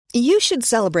You should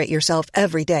celebrate yourself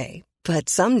every day, but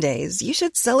some days you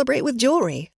should celebrate with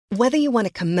jewelry. Whether you want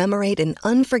to commemorate an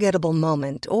unforgettable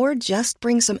moment or just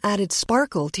bring some added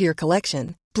sparkle to your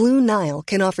collection, Blue Nile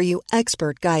can offer you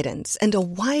expert guidance and a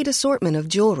wide assortment of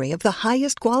jewelry of the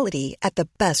highest quality at the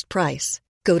best price.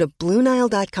 Go to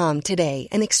BlueNile.com today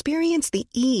and experience the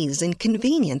ease and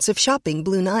convenience of shopping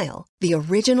Blue Nile, the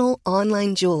original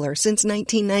online jeweler since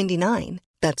 1999.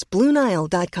 That's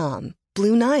BlueNile.com.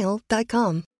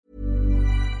 BlueNile.com.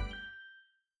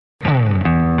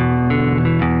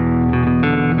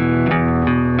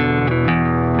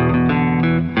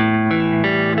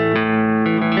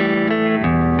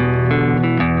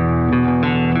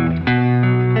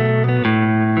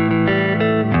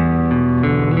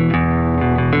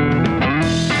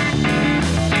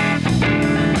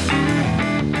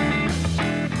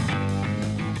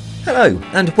 Hello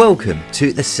and welcome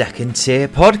to the Second Tier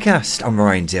Podcast. I'm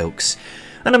Ryan Dilks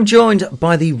and I'm joined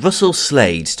by the Russell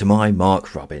Slades to my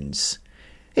Mark Robbins.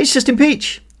 It's Justin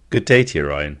Peach. Good day to you,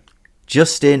 Ryan.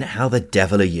 Justin, how the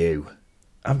devil are you?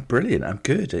 I'm brilliant. I'm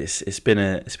good. It's been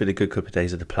a good couple of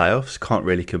days of the playoffs. Can't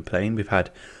really complain. We've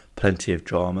had plenty of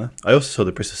drama. I also saw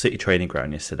the Bristol City training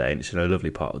ground yesterday, and it's in a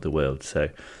lovely part of the world, so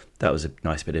that was a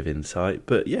nice bit of insight.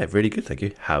 But yeah, really good. Thank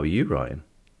you. How are you, Ryan?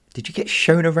 Did you get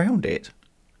shown around it?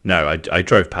 No, I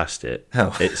drove past it.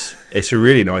 Oh. It's a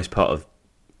really nice part of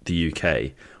the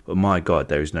UK, but my God,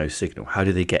 there is no signal. How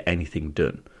do they get anything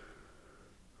done?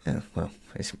 Yeah, well,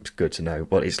 it's good to know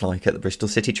what it's like at the Bristol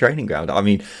City training ground. I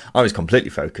mean, I was completely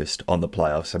focused on the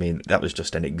playoffs. I mean, that was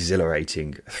just an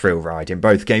exhilarating thrill ride in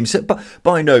both games, but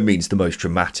by no means the most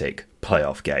dramatic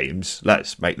playoff games.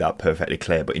 Let's make that perfectly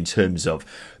clear. But in terms of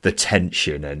the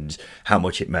tension and how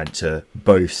much it meant to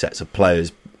both sets of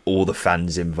players, all the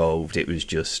fans involved, it was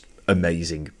just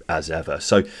amazing as ever.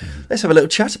 So let's have a little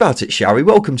chat about it, shall we?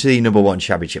 Welcome to the number one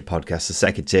championship podcast, the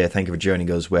Second Tier. Thank you for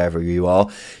joining us wherever you are.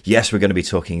 Yes, we're going to be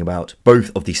talking about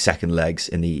both of the second legs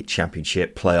in the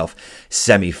championship playoff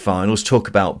semi-finals, talk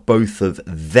about both of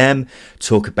them,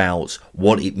 talk about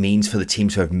what it means for the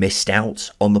teams who have missed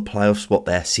out on the playoffs, what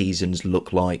their seasons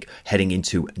look like heading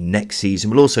into next season.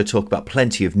 We'll also talk about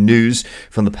plenty of news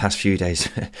from the past few days.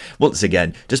 Once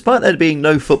again, despite there being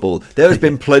no football, there has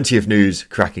been plenty of news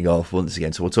cracking off once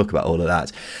again, so we'll talk about all of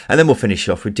that. And then we'll finish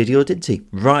off with Diddy or Dinty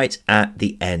right at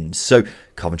the end. So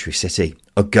Coventry City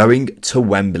are going to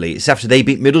Wembley. It's after they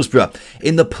beat Middlesbrough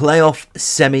in the playoff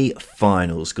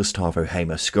semi-finals. Gustavo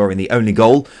Hamer scoring the only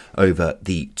goal over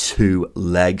the two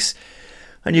legs.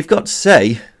 And you've got to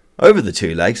say, over the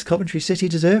two legs, Coventry City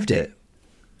deserved it.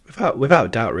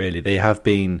 Without doubt, really. They have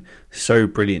been so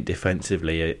brilliant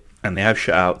defensively, and they have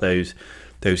shut out those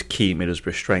key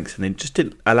Middlesbrough strengths, and they just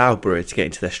didn't allow Borough to get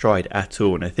into their stride at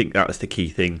all. And I think that was the key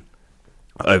thing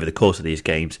over the course of these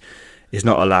games, is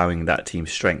not allowing that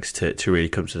team's strengths to really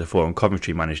come to the fore. And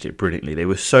Coventry managed it brilliantly. They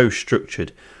were so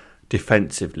structured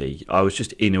defensively. I was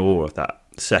just in awe of that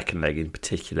second leg in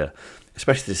particular,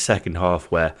 especially the second half,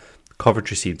 where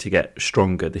Coventry seemed to get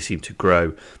stronger. They seemed to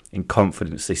grow in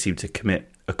confidence. They seemed to commit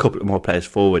a couple of more players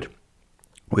forward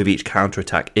with each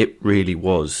counter-attack. It really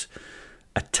was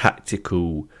a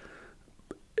tactical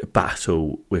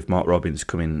battle, with Mark Robbins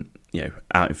coming,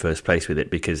 out in first place with it,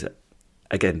 because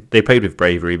again, they played with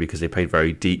bravery because they played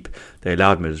very deep. They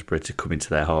allowed Middlesbrough to come into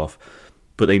their half,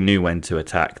 but they knew when to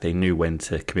attack. They knew when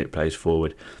to commit players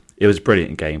forward. It was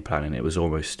brilliant game planning. It was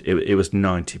almost, it was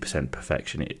 90%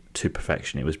 perfection.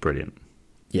 It was brilliant.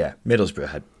 Yeah, Middlesbrough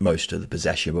had most of the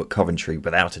possession, but Coventry,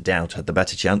 without a doubt, had the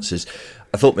better chances.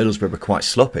 I thought Middlesbrough were quite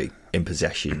sloppy in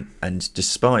possession, and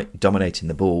despite dominating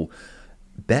the ball,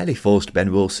 barely forced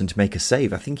Ben Wilson to make a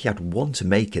save. I think he had one to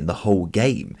make in the whole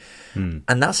game. And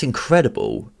that's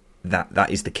incredible that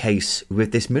is the case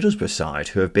with this Middlesbrough side,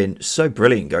 who have been so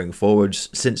brilliant going forwards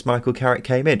since Michael Carrick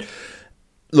came in.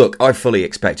 Look, I fully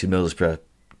expected Middlesbrough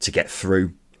to get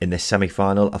through in this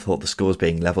semi-final. I thought the scores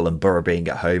being level and Borough being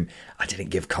at home, I didn't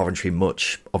give Coventry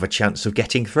much of a chance of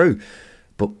getting through.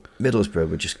 But Middlesbrough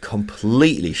were just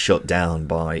completely shut down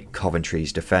by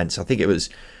Coventry's defence. I think it was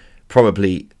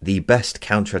probably the best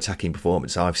counter-attacking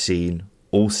performance I've seen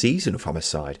all season from a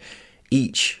side.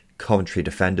 Each Coventry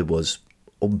defender was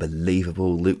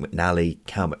unbelievable. Luke McNally,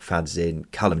 Cal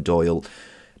McFadzean, Callum Doyle.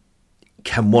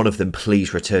 Can one of them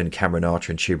please return Cameron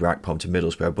Archer and Chuba Akpom to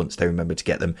Middlesbrough once they remember to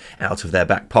get them out of their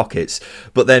back pockets?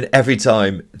 But then every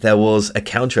time there was a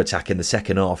counter-attack in the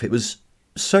second half, it was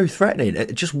so threatening.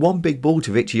 Just one big ball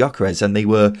to Victor Gyökeres and they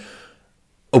were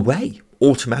away,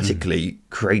 automatically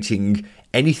creating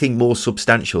anything more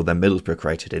substantial than Middlesbrough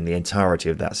created in the entirety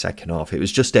of that second half. It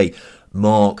was just a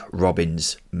Mark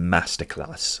Robbins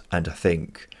masterclass. And I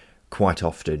think quite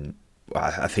often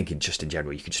I think just in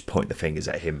general, you could just point the fingers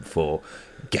at him for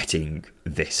getting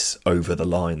this over the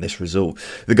line, this result.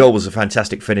 The goal was a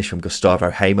fantastic finish from Gustavo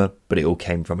Hamer, but it all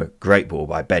came from a great ball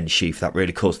by Ben Sheaf that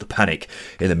really caused the panic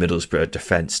in the Middlesbrough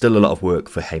defence. Still a lot of work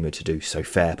for Hamer to do, so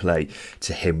fair play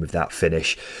to him with that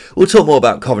finish. We'll talk more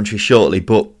about Coventry shortly,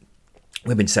 but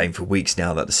we've been saying for weeks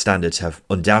now that the standards have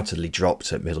undoubtedly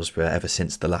dropped at Middlesbrough ever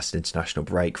since the last international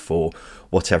break for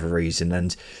whatever reason,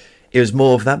 and it was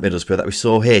more of that Middlesbrough that we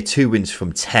saw here. 2 wins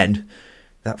from 10.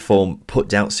 That form put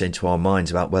doubts into our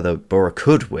minds about whether Borough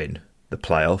could win the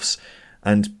playoffs.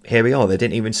 And here we are. They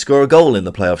didn't even score a goal in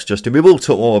the playoffs, Justin. We will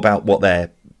talk more about what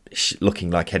they're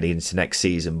looking like heading into next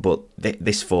season. But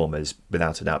this form has,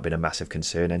 without a doubt, been a massive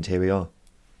concern. And here we are.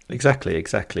 Exactly.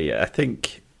 I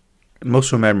think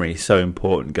muscle memory is so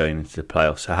important going into the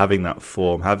playoffs. So having that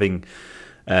form, having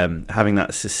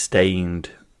that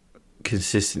sustained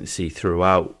consistency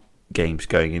throughout games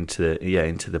going into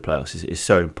the playoffs is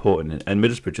so important, and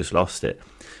Middlesbrough just lost it.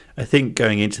 I think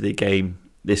going into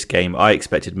this game, I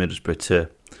expected Middlesbrough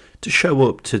to show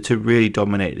up, to really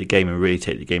dominate the game and really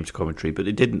take the game to Coventry, but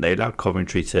they didn't. They allowed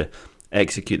Coventry to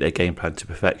execute their game plan to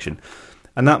perfection,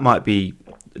 and that might be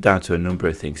down to a number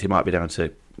of things. It might be down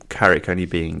to Carrick only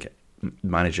being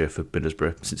manager for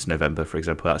Middlesbrough since November, for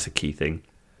example. That's a key thing.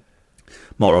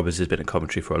 Mark Roberts has been at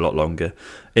Coventry for a lot longer.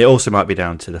 It also might be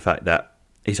down to the fact that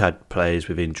he's had players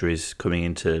with injuries coming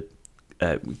into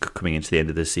the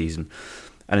end of the season,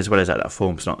 and as well as that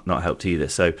form's not helped either.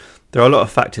 So there are a lot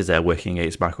of factors there working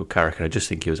against Michael Carrick, and I just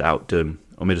think he was outdone,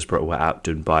 or Middlesbrough were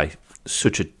outdone by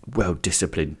such a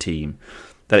well-disciplined team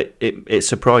that it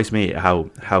surprised me at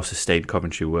how sustained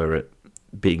Coventry were at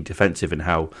being defensive, and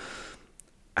how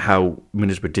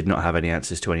Middlesbrough did not have any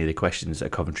answers to any of the questions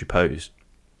that Coventry posed.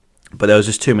 But there was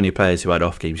just too many players who had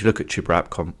off games. You look at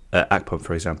Chuba Akpom,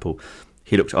 for example.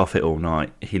 He looked off it all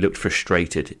night. He looked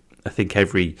frustrated. I think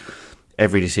every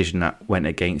decision that went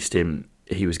against him,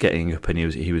 he was getting up and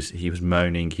he was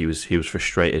moaning. He was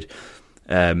frustrated,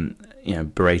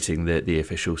 berating the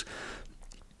officials.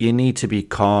 You need to be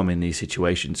calm in these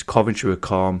situations. Coventry were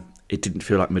calm. It didn't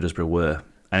feel like Middlesbrough were,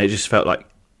 and it just felt like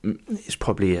it's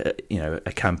probably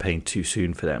a campaign too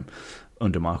soon for them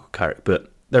under Michael Carrick.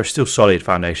 But there are still solid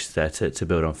foundations there to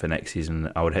build on for next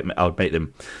season. I would make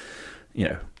them,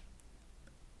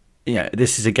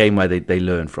 this is a game where they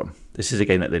learn from. This is a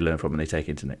game that they learn from and they take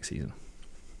into next season.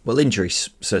 Well,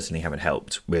 injuries certainly haven't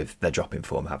helped with their drop in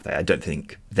form, have they? I don't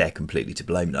think they're completely to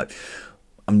blame, though.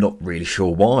 I'm not really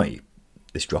sure why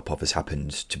this drop-off has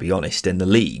happened, to be honest. In the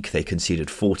league, they conceded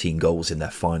 14 goals in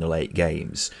their final 8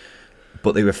 games,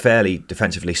 but they were fairly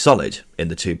defensively solid in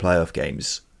the 2 playoff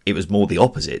games. It was more the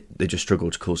opposite. They just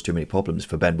struggled to cause too many problems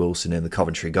for Ben Wilson in the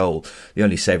Coventry goal. The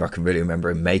only save I can really remember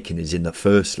him making is in the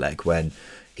first leg when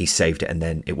he saved it and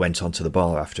then it went onto the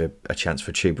bar after a chance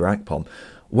for Chuba Akpom.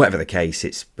 Whatever the case,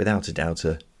 it's without a doubt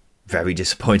a very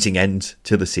disappointing end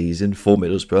to the season for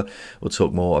Middlesbrough. We'll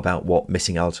talk more about what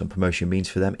missing out on promotion means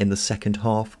for them in the second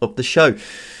half of the show.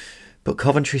 But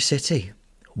Coventry City,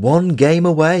 1 game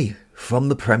away from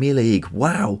the Premier League.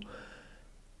 Wow.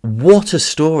 What a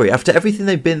story. After everything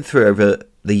they've been through over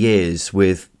the years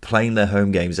with playing their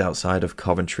home games outside of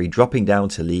Coventry, dropping down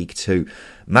to League 2,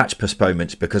 match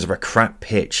postponements because of a crap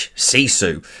pitch,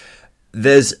 Sisu.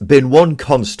 There's been one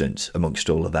constant amongst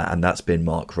all of that, and that's been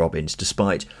Mark Robins,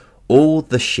 despite all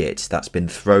the shit that's been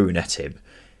thrown at him.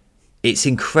 It's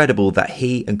incredible that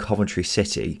he and Coventry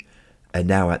City are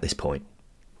now at this point.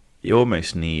 You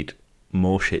almost need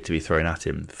more shit to be thrown at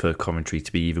him for Coventry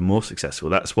to be even more successful.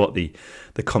 That's what the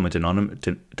common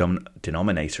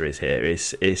denominator is here.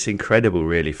 It's incredible,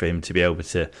 really, for him to be able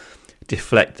to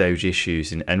deflect those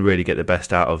issues and really get the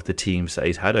best out of the teams that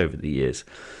he's had over the years.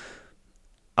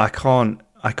 I can't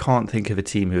think of a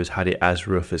team who has had it as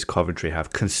rough as Coventry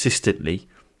have consistently.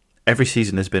 Every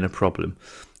season there's been a problem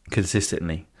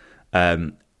consistently,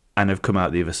 and have come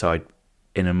out the other side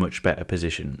in a much better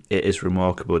position. It is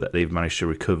remarkable that they've managed to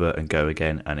recover and go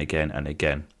again and again and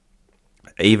again.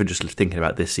 Even just thinking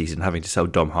about this season, having to sell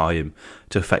Dom Hyam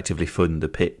to effectively fund the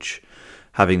pitch,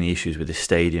 having the issues with the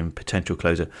stadium, potential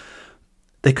closer.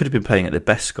 They could have been playing at the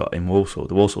Bescot in Walsall,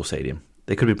 the Walsall Stadium.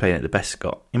 They could have been playing at the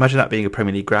Bescot. Imagine that being a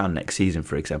Premier League ground next season,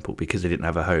 for example, because they didn't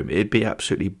have a home. It'd be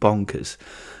absolutely bonkers.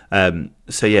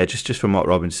 Just for Mark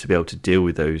Robins to be able to deal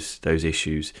with those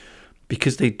issues,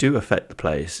 because they do affect the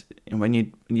players. And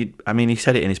he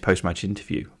said it in his post-match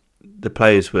interview. The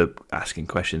players were asking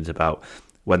questions about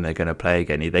when they're going to play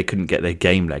again. They couldn't get their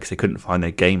game legs. They couldn't find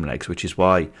their game legs, which is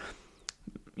why,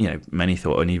 many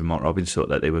thought, and even Mark Robins thought,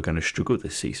 that they were going to struggle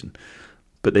this season.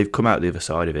 But they've come out the other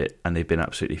side of it, and they've been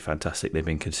absolutely fantastic. They've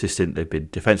been consistent. They've been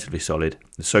defensively solid.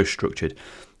 They're so structured,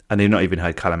 and they've not even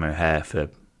had Callum O'Hare for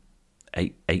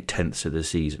eight tenths of the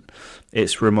season.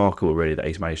 It's remarkable, really, that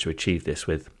he's managed to achieve this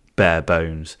with bare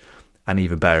bones, and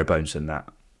even barer bones than that,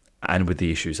 and with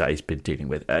the issues that he's been dealing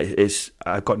with.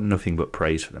 I've got nothing but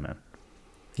praise for the man.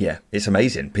 Yeah, it's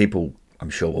amazing. People, I'm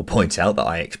sure, will point out that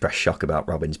I expressed shock about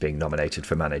Robins being nominated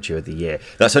for Manager of the Year.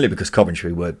 That's only because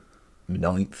Coventry were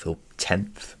 9th or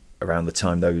 10th around the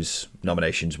time those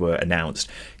nominations were announced.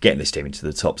 Getting this team into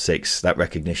the top 6, that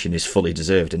recognition is fully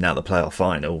deserved, and now the playoff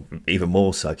final, even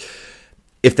more so.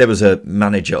 If there was a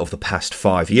Manager of the Past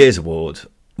 5 Years award,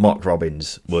 Mark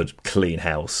Robins would clean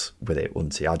house with it,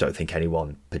 wouldn't he? I don't think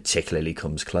anyone particularly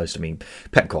comes close. I mean,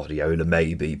 Pep Guardiola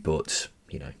maybe, but,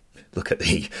 you know, look at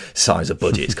the size of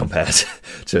budgets compared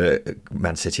to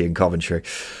Man City and Coventry.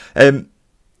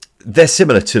 They're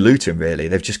similar to Luton, really.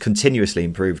 They've just continuously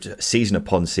improved season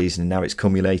upon season, and now it's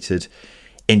cumulated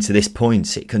into this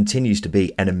point. It continues to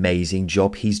be an amazing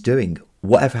job he's doing.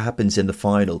 Whatever happens in the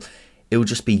final, it will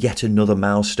just be yet another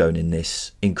milestone in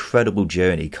this incredible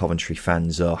journey Coventry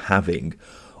fans are having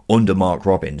under Mark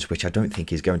Robins, which I don't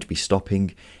think is going to be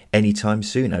stopping anytime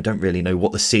soon. I don't really know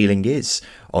what the ceiling is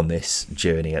on this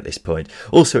journey at this point.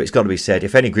 Also, it's got to be said,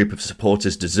 if any group of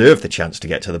supporters deserve the chance to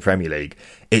get to the Premier League,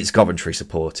 it's Coventry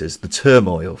supporters. The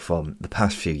turmoil from the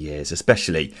past few years,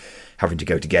 especially having to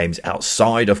go to games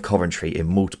outside of Coventry in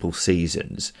multiple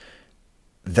seasons,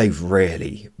 they've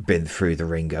really been through the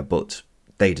ringer, but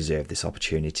they deserve this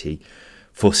opportunity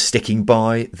for sticking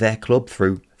by their club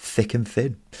through thick and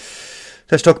thin.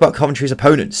 Let's talk about Coventry's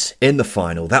opponents in the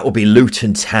final. That will be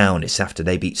Luton Town. It's after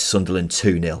they beat Sunderland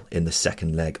 2-0 in the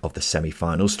second leg of the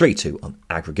semi-finals, 3-2 on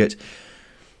aggregate.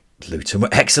 Luton were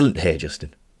excellent here,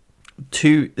 Justin.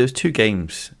 There's 2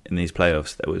 games in these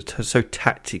playoffs that were so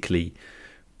tactically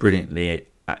brilliantly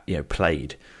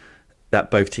played that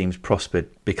both teams prospered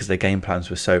because their game plans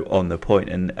were so on the point.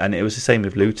 And it was the same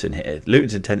with Luton here.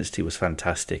 Luton's intensity was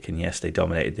fantastic, and yes, they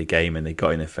dominated the game and they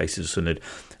got in the faces of Sunderland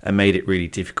and made it really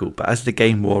difficult. But as the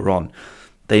game wore on,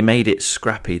 they made it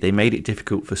scrappy. They made it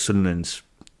difficult for Sunderland's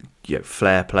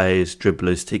flair players,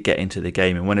 dribblers to get into the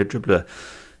game. And when a dribbler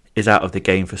is out of the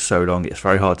game for so long, it's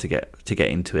very hard to get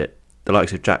into it. The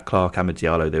likes of Jack Clark, Amad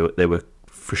Diallo, they were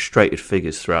frustrated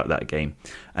figures throughout that game.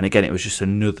 And again, it was just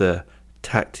another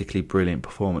tactically brilliant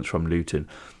performance from Luton,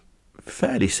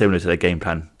 fairly similar to their game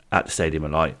plan at the Stadium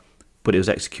of Light, but it was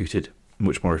executed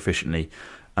much more efficiently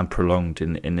and prolonged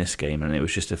in this game, and it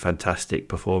was just a fantastic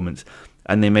performance.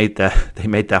 And they made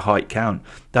their height count.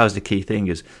 That was the key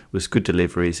thing, was good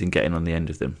deliveries and getting on the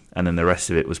end of them, and then the rest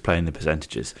of it was playing the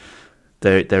percentages.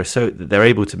 They're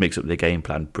able to mix up their game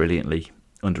plan brilliantly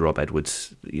under Rob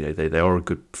Edwards. They are a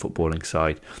good footballing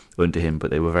side under him,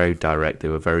 but they were very direct. They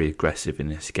were very aggressive in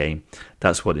this game.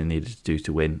 That's what they needed to do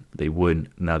to win. They won.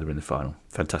 Now they're in the final.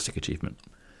 Fantastic achievement.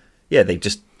 Yeah, they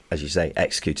just, as you say,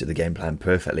 executed the game plan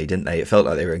perfectly, didn't they? It felt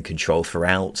like they were in control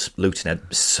throughout. Luton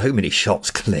had so many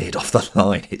shots cleared off the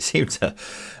line. It seemed to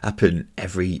happen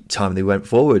every time they went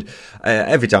forward.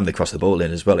 Every time they crossed the ball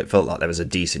in as well, it felt like there was a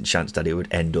decent chance that it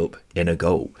would end up in a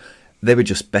goal. They were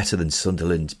just better than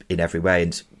Sunderland in every way,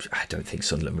 and I don't think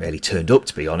Sunderland really turned up,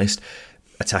 to be honest.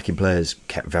 Attacking players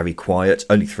kept very quiet.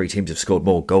 Only 3 teams have scored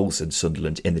more goals than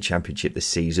Sunderland in the Championship this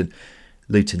season.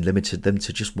 Luton limited them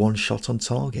to just 1 shot on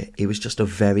target. It was just a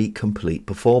very complete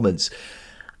performance.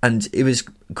 And it was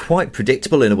quite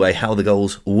predictable in a way how the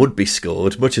goals would be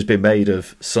scored. Much has been made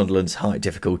of Sunderland's height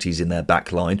difficulties in their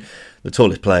back line. The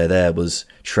tallest player there was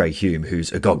Trey Hume,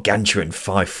 who's a gargantuan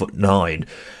 5'9".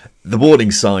 The warning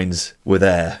signs were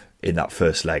there in that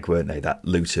first leg, weren't they? That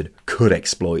Luton could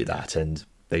exploit that, and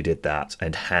they did that.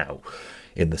 And how?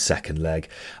 In the second leg.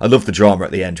 I love the drama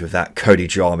at the end with that Cody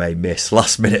Jarme miss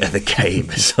last minute of the game.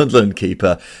 Sunderland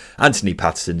keeper Anthony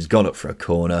Patterson's gone up for a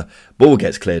corner. Ball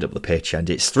gets cleared up the pitch, and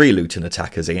it's 3 Luton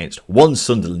attackers against 1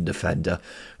 Sunderland defender,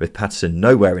 with Patterson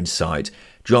nowhere in sight.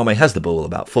 Jarme has the ball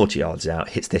about 40 yards out,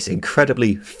 hits this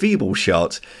incredibly feeble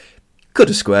shot. Could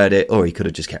have squared it, or he could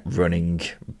have just kept running,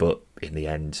 but in the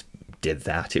end did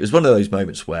that. It was one of those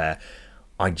moments where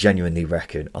I genuinely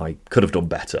reckon I could have done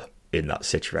better in that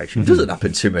situation. It doesn't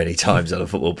happen too many times on a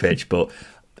football pitch, but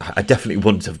I definitely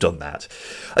wouldn't have done that.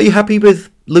 Are you happy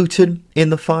with Luton in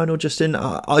the final, Justin?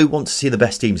 I want to see the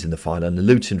best teams in the final, and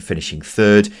Luton finishing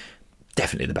 3rd,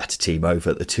 definitely the better team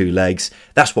over the 2 legs.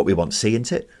 That's what we want to see,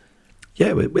 isn't it?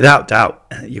 Yeah, without doubt.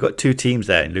 You've got 2 teams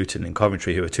there in Luton and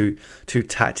Coventry who are two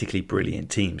tactically brilliant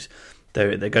teams.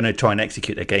 They're going to try and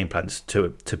execute their game plans to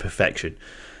perfection.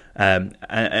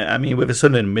 I mean, with a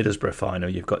Sunderland and Middlesbrough final,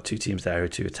 you've got 2 teams there who are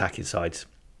 2 attacking sides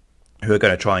who are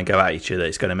going to try and go at each other.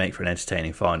 It's going to make for an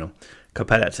entertaining final.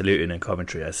 Compare that to Luton and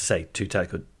Coventry, as I say, two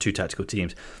tactical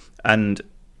teams. And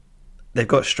they've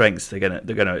got strengths. They're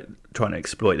gonna try and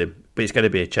exploit them. But it's going to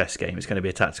be a chess game. It's going to be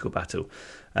a tactical battle.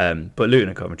 But Luton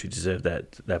and Coventry deserve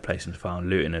their place in the final.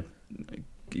 Luton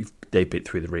they bit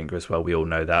through the ringer as well. We all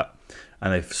know that,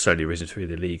 and they've slowly risen through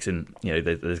the leagues. And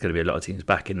there's going to be a lot of teams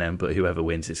backing them. But whoever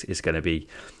wins, it's going to be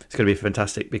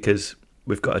fantastic, because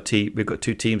we've got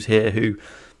two teams here who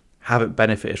haven't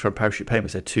benefited from parachute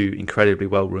payments. They're two incredibly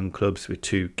well-run clubs with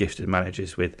two gifted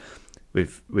managers with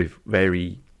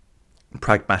very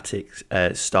pragmatic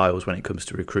styles when it comes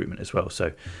to recruitment as well.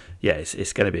 So, yeah,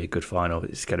 it's going to be a good final.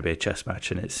 It's going to be a chess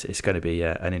match, and it's going to be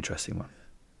an interesting one.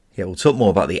 Yeah, we'll talk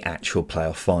more about the actual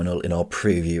playoff final in our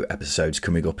preview episodes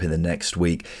coming up in the next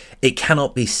week. It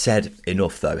cannot be said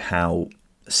enough, though, how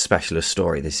special a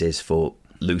story this is for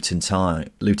Luton Town.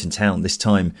 This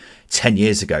time 10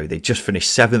 years ago, they just finished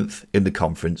 7th in the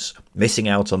conference, missing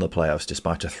out on the playoffs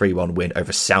despite a 3-1 win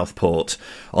over Southport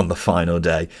on the final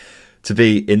day. To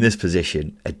be in this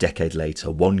position a decade later,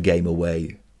 one game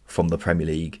away from the Premier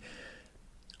League,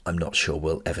 I'm not sure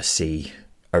we'll ever see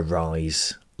a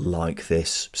rise like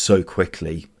this so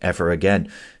quickly ever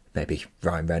again. Maybe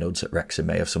Ryan Reynolds at Wrexham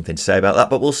may have something to say about that,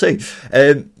 but we'll see.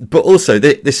 But also,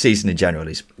 this season in general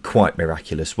is quite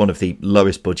miraculous. One of the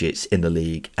lowest budgets in the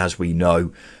league, as we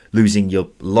know. Losing your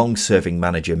long-serving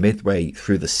manager midway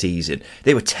through the season.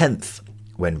 They were 10th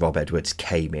when Rob Edwards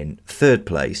came in. 3rd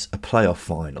place, a playoff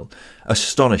final.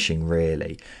 Astonishing,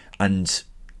 really. And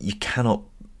you cannot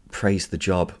praise the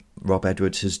job Rob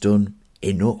Edwards has done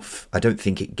enough. I don't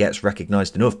think it gets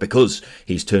recognised enough, because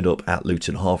he's turned up at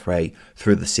Luton halfway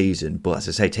through the season. But as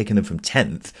I say, taking them from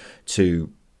 10th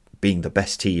to being the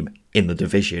best team in the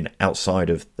division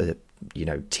outside of the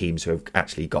teams who have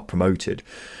actually got promoted.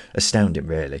 Astounding,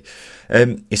 really.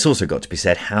 It's also got to be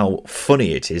said how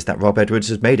funny it is that Rob Edwards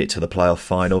has made it to the playoff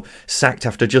final, sacked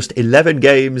after just 11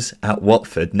 games at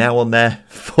Watford, now on their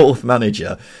 4th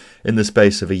manager in the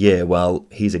space of a year, while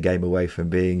he's a game away from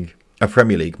being a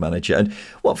Premier League manager. And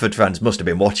Watford fans must have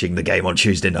been watching the game on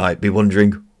Tuesday night, be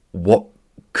wondering what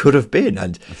could have been.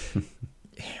 And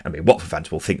I mean, Watford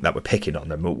fans will think that we're picking on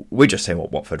them. We're just saying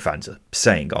what Watford fans are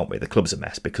saying, aren't we? The club's a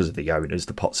mess because of the owners.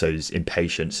 The Pozzo's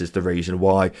impatience is the reason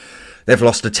why they've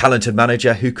lost a talented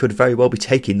manager who could very well be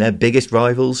taking their biggest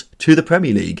rivals to the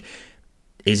Premier League.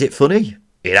 Is it funny?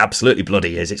 It absolutely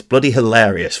bloody is. It's bloody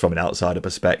hilarious from an outsider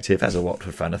perspective. As a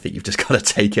Watford fan, I think you've just got to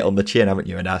take it on the chin, haven't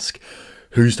you, and ask,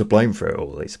 who's to blame for it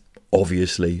all? It's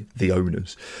obviously the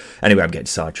owners. Anyway, I'm getting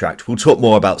sidetracked. We'll talk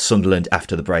more about Sunderland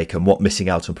after the break and what missing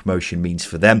out on promotion means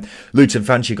for them. Luton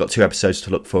fans, you've got 2 episodes to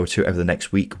look forward to over the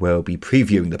next week, where we'll be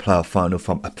previewing the playoff final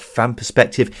from a fan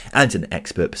perspective and an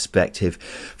expert perspective.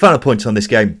 Final point on this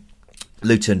game.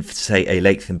 Luton say a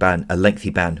lengthy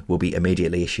ban will be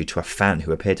immediately issued to a fan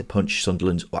who appeared to punch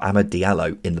Sunderland's Amad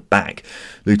Diallo in the back.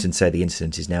 Luton say the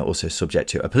incident is now also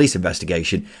subject to a police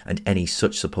investigation, and any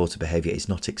such supporter behaviour is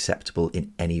not acceptable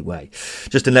in any way.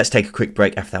 Justin, let's take a quick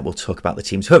break. After that, we'll talk about the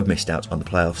teams who have missed out on the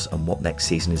playoffs and what next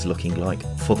season is looking like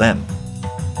for them.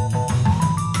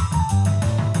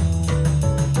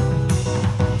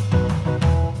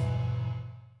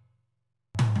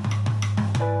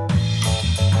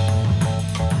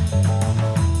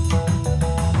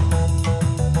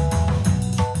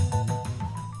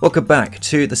 Welcome back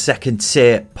to the Second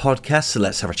Tier podcast. So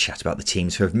let's have a chat about the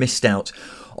teams who have missed out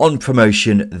on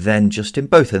promotion then, Justin,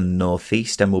 both in the North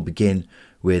East. And we'll begin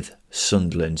with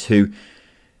Sunderland, who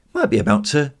might be about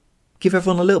to give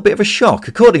everyone a little bit of a shock.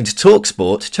 According to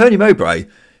TalkSport, Tony Mowbray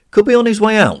could be on his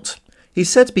way out. He's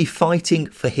said to be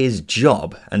fighting for his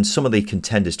job, and some of the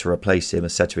contenders to replace him are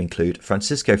said to include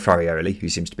Francisco Farioli, who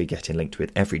seems to be getting linked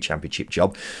with every championship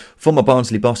job, former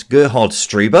Barnsley boss Gerhard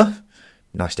Struber.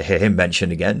 Nice to hear him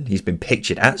mentioned again. He's been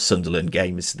pictured at Sunderland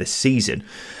games this season.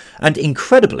 And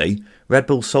incredibly, Red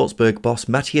Bull Salzburg boss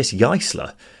Matthias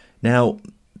Geisler. Now,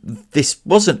 this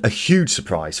wasn't a huge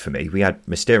surprise for me. We had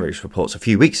mysterious reports a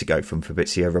few weeks ago from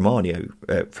Fabrizio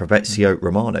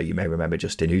Romano, you may remember,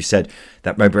 Justin, who said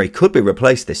that Mowbray could be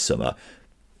replaced this summer.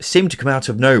 Seemed to come out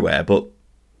of nowhere, but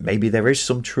maybe there is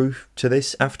some truth to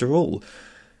this after all.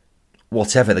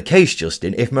 Whatever the case,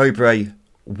 Justin, if Mowbray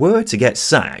were to get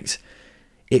sacked,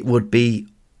 it would be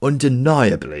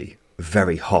undeniably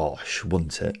very harsh,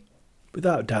 wouldn't it?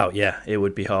 Without doubt, yeah, it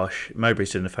would be harsh.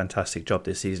 Mowbray's done a fantastic job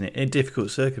this season in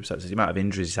difficult circumstances. The amount of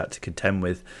injuries he's had to contend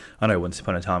with. I know once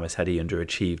upon a time I said he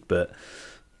underachieved, but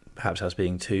perhaps I was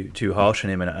being too harsh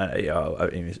on him, and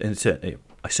I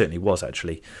certainly was,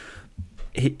 actually.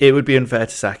 It would be unfair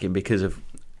to sack him because of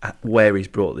where he's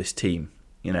brought this team.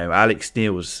 You know, Alex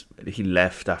Neil he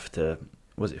left after,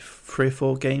 was it 3 or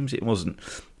 4 games? It wasn't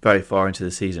very far into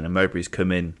the season, and Mowbray's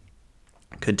come in,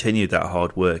 continued that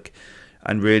hard work,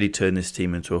 and really turn this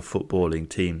team into a footballing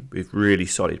team with really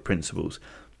solid principles.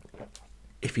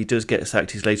 If he does get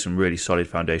sacked, he's laid some really solid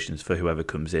foundations for whoever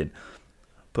comes in.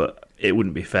 But it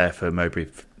wouldn't be fair for Mowbray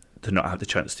to not have the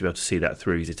chance to be able to see that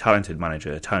through. He's a talented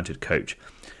manager, a talented coach,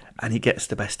 and he gets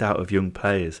the best out of young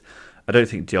players. I don't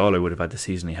think Diallo would have had the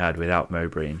season he had without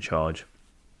Mowbray in charge.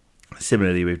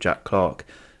 Similarly with Jack Clark,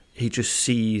 he just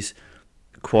sees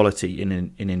quality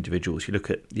in individuals. You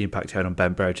look at the impact he had on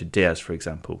Ben Brereton Diaz, for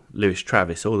example, Lewis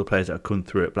Travis, all the players that have come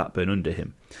through at Blackburn under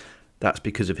him. That's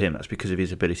because of him. That's because of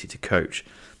his ability to coach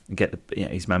and get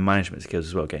his man management skills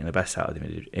as well, getting the best out of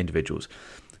the individuals.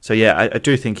 So yeah, I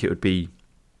do think it would be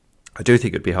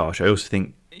harsh. I also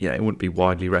think it wouldn't be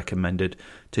widely recommended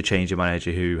to change a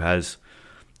manager who has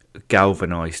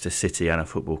galvanised a city and a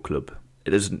football club.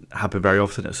 It doesn't happen very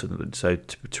often at Sunderland. So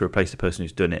to replace the person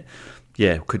who's done it,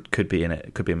 could be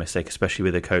a mistake, especially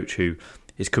with a coach who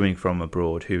is coming from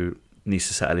abroad who needs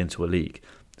to settle into a league.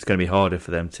 It's going to be harder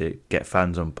for them to get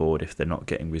fans on board if they're not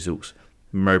getting results.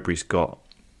 Mowbray's got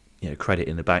credit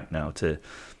in the bank now to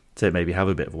maybe have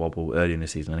a bit of a wobble early in the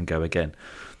season and go again.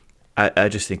 I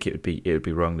just think it would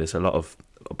be wrong. There's a lot of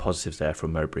positives there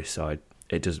from Mowbray's side.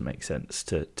 It doesn't make sense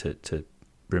to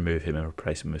remove him and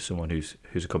replace him with someone who's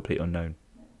a complete unknown.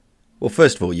 Well,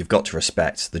 first of all, you've got to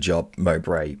respect the job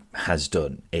Mowbray has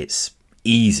done. It's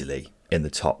easily in the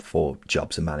top 4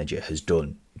 jobs a manager has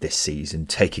done this season,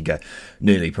 taking a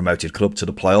newly promoted club to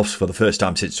the playoffs for the first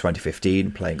time since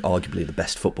 2015, playing arguably the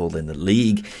best football in the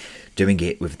league, doing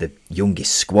it with the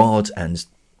youngest squad and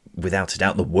without a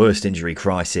doubt the worst injury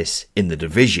crisis in the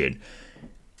division.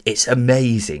 It's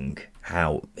amazing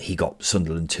how he got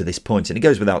Sunderland to this point, and it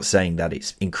goes without saying that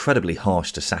it's incredibly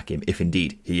harsh to sack him if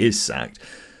indeed he is sacked.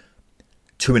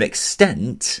 To an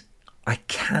extent, I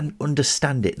can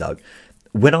understand it though.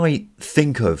 When I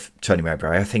think of Tony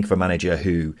Mowbray, I think of a manager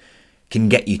who can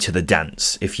get you to the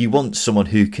dance. If you want someone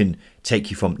who can take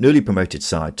you from newly promoted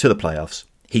side to the playoffs,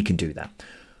 he can do that.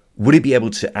 Would he be able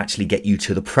to actually get you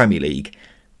to the Premier League?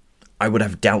 I would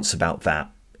have doubts about that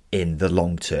in the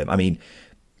long term. I mean,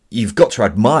 you've got to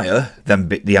admire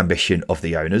the ambition of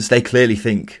the owners. They clearly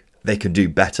think they can do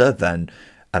better than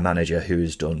a manager who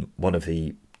has done one of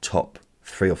the top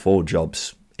 3 or 4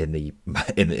 jobs in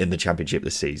the Championship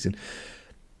this season.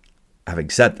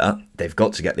 Having said that, they've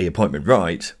got to get the appointment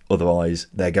right, otherwise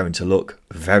they're going to look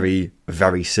very,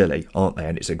 very silly, aren't they?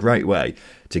 And it's a great way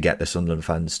to get the Sunderland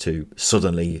fans to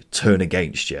suddenly turn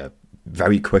against you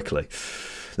very quickly.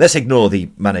 Let's ignore the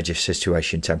manager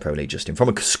situation temporarily, Justin. From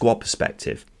a squad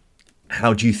perspective,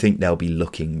 how do you think they'll be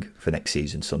looking for next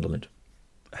season, Sunderland?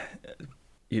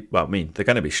 Well, I mean, they're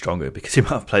going to be stronger because the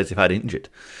amount of players they've had injured.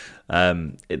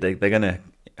 They're going to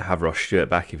have Ross Stewart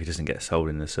back if he doesn't get sold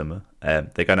in the summer.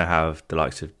 They're going to have the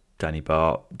likes of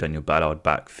Daniel Ballard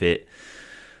back fit.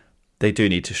 They do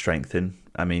need to strengthen.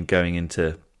 I mean, going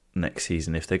into next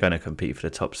season, if they're going to compete for the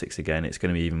top 6 again, it's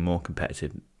going to be even more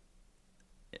competitive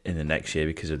in the next year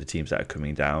because of the teams that are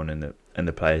coming down and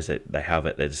the players that they have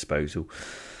at their disposal.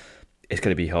 It's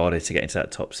going to be harder to get into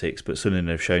that top 6, but Sunderland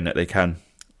have shown that they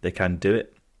can do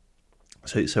it.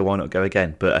 So why not go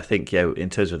again? But I think, in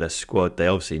terms of their squad, they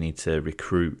obviously need to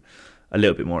recruit a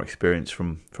little bit more experience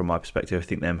from my perspective. I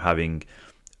think them having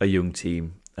a young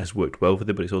team has worked well for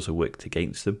them, but it's also worked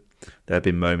against them. There have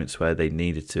been moments where they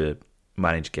needed to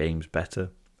manage games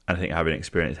better, and I think having an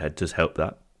experienced head does help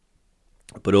that.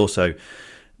 But also,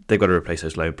 they've got to replace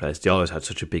those loan players. Diallo's had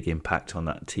such a big impact on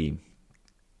that team.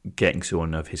 Getting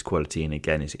someone of his quality in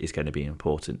again is going to be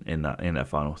important in that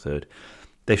final third.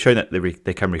 They've shown that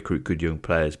they can recruit good young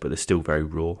players, but they're still very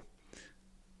raw.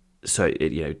 So,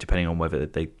 depending on whether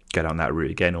they go down that route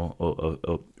again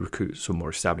or recruit some more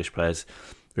established players,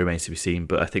 remains to be seen.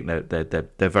 But I think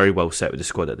they're very well set with the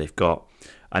squad that they've got,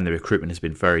 and the recruitment has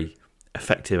been very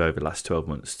effective over the last 12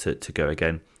 months to go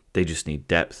again. They just need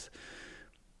depth,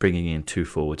 bringing in 2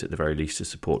 forwards at the very least to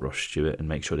support Ross Stewart and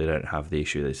make sure they don't have the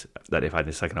issue that they've had in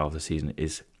the second half of the season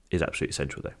is absolutely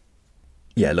central there.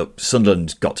 Yeah, look,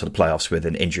 Sunderland got to the playoffs with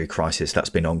an injury crisis that's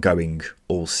been ongoing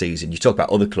all season. You talk about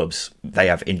other clubs, they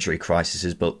have injury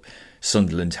crises, but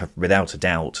Sunderland have without a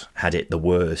doubt had it the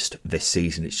worst this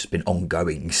season. It's just been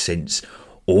ongoing since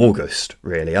August,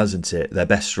 really, hasn't it? Their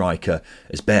best striker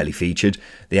has barely featured.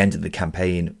 They ended the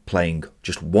campaign playing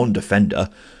just 1 defender.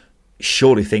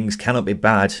 Surely things cannot be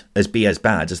as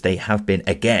bad as they have been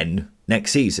again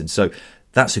next season. So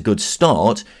that's a good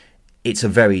start. It's a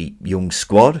very young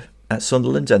squad at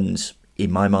Sunderland, and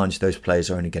in my mind, those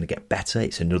players are only going to get better.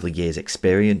 It's another year's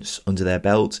experience under their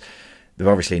belt. They're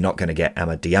obviously not going to get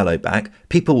Amad Diallo back.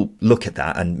 People look at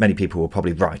that, and many people will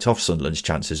probably write off Sunderland's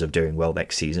chances of doing well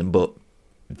next season, but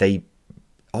they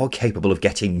are capable of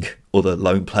getting other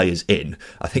loan players in.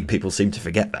 I think people seem to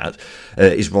forget that.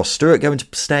 Is Ross Stewart going to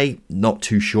stay? Not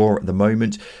too sure at the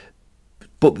moment.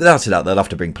 But without a doubt, they'll have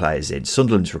to bring players in.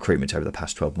 Sunderland's recruitment over the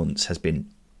past 12 months has been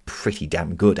pretty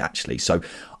damn good, actually. So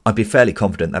I'd be fairly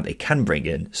confident that they can bring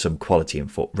in some quality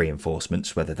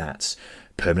reinforcements, whether that's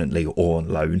permanently or on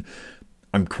loan.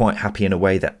 I'm quite happy in a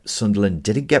way that Sunderland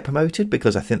didn't get promoted,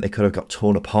 because I think they could have got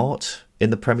torn apart in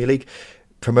the Premier League.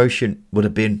 Promotion would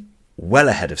have been well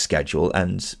ahead of schedule,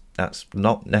 and that's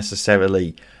not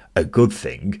necessarily a good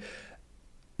thing.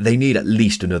 They need at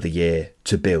least another year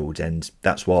to build, and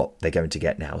that's what they're going to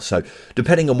get now. So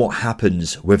depending on what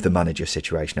happens with the manager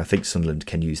situation, I think Sunderland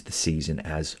can use the season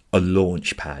as a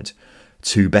launch pad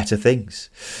to better things.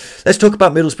 Let's talk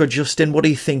about Middlesbrough. Justin, what are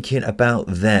you thinking about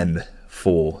them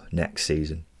for next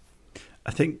season?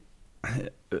 I think,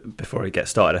 before I get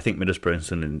started, I think Middlesbrough and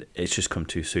Sunderland, it's just come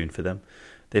too soon for them.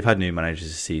 They've had new managers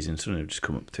this season. Sunderland have just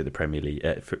come up through the Premier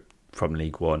League from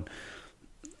League One.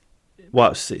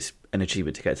 Whilst it's an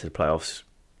achievement to get to the playoffs,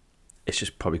 it's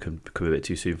just probably come a bit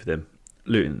too soon for them.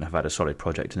 Luton have had a solid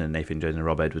project, and then Nathan Jones and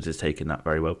Rob Edwards has taken that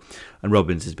very well. And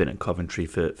Robbins has been at Coventry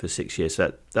for 6 years,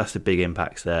 so that's the big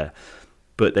impacts there.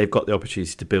 But they've got the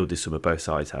opportunity to build this summer. Both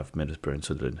sides have, Middlesbrough and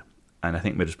Sunderland. And I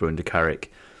think Middlesbrough under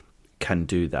Carrick can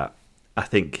do that. I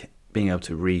think being able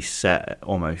to reset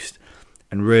almost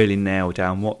and really nail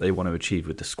down what they want to achieve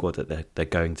with the squad that they're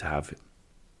going to have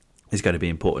is going to be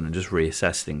important, and just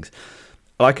reassess things.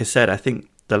 Like I said, I think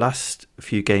the last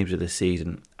few games of the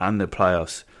season and the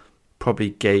playoffs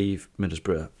probably gave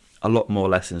Middlesbrough a lot more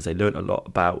lessons. They learned a lot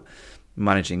about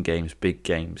managing games, big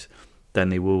games, than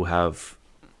they will have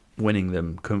winning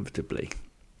them comfortably.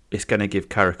 It's going to give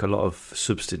Carrick a lot of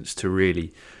substance to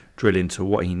really drill into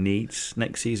what he needs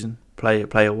next season,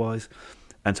 player-wise,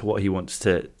 and to what he wants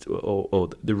to, or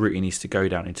the route he needs to go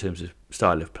down in terms of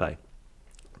style of play.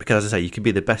 Because, as I say, you can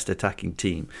be the best attacking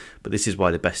team, but this is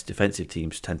why the best defensive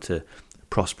teams tend to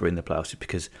prosper in the playoffs,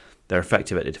 because they're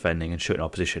effective at the defending and shutting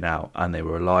opposition out, and they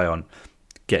rely on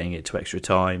getting it to extra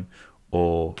time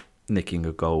or nicking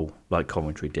a goal like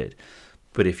Coventry did.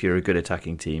 But if you're a good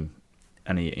attacking team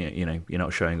and you're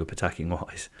not showing up attacking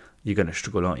wise, you're going to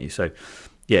struggle, aren't you? So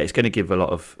yeah, it's going to give a lot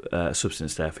of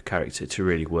substance there for Carrick to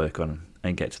really work on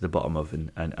and get to the bottom of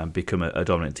and become a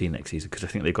dominant team next season, because I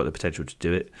think they've got the potential to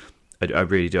do it. I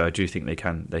really do. I do think they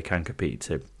can compete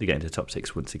to get into the top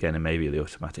six once again, and maybe the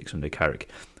automatics under Carrick,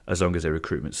 as long as their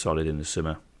recruitment's solid in the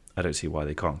summer. I don't see why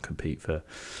they can't compete for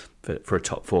a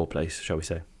top 4 place, shall we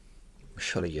say.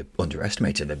 Surely you're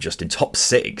underestimating them just in top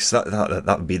 6. That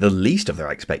would be the least of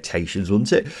their expectations,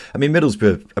 wouldn't it? I mean,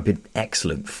 Middlesbrough have been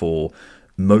excellent for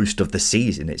most of the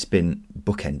season. It's been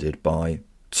bookended by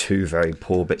 2 very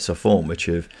poor bits of form, which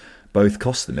have both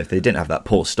cost them. If they didn't have that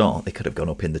poor start, they could have gone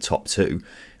up in the top 2.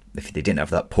 If they didn't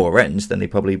have that poor end, then they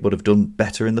probably would have done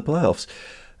better in the playoffs.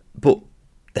 But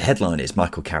the headline is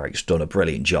Michael Carrick's done a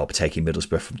brilliant job taking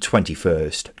Middlesbrough from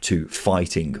 21st to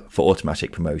fighting for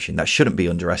automatic promotion. That shouldn't be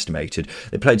underestimated.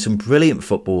 They played some brilliant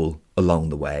football along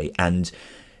the way and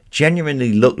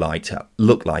genuinely looked like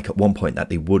at one point that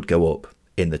they would go up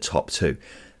in the top 2.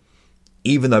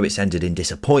 Even though it's ended in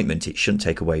disappointment, it shouldn't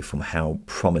take away from how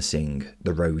promising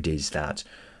the road is that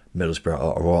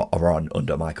Middlesbrough are on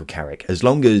under Michael Carrick. As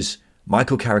long as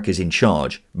Michael Carrick is in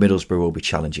charge, Middlesbrough will be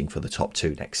challenging for the top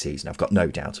 2 next season. I've got no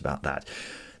doubt about that.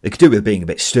 They could do with being a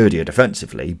bit sturdier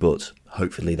defensively, but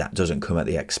hopefully that doesn't come at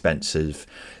the expense of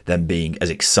them being as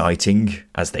exciting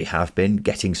as they have been.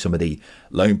 Getting some of the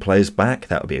loan players back,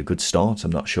 that would be a good start.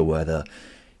 I'm not sure whether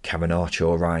Cameron Archer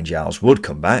or Ryan Giles would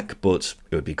come back, but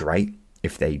it would be great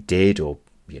if they did, or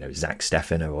Zach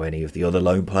Steffen or any of the other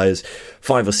loan players.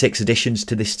 5 or 6 additions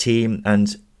to this team,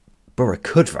 and Borough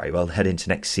could very well head into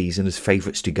next season as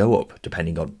favourites to go up,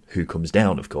 depending on who comes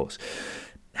down, of course.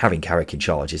 Having Carrick in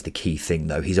charge is the key thing,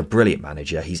 though. He's a brilliant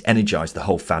manager. He's energised the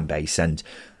whole fan base, and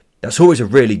that's always a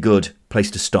really good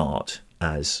place to start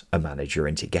as a manager,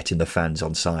 into getting the fans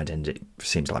on side. And it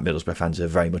seems like Middlesbrough fans are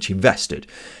very much invested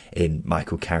in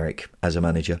Michael Carrick as a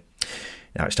manager.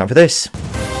 Now it's time for this.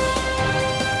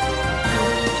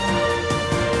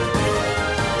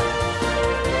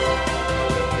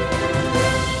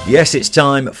 Yes, it's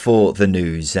time for the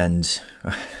news, and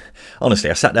honestly,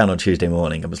 I sat down on Tuesday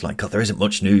morning and was like, God, there isn't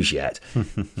much news yet.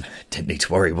 Didn't need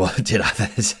to worry, did I?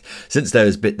 Since there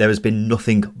has been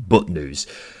nothing but news.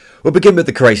 We'll begin with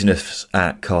the craziness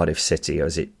at Cardiff City,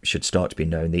 as it should start to be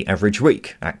known, the average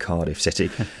week at Cardiff City.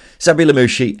 Sabri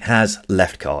Lamouchi has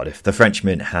left Cardiff. The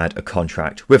Frenchman had a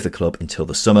contract with the club until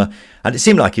the summer, and it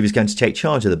seemed like he was going to take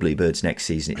charge of the Bluebirds next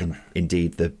season.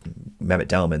 Indeed, Mehmet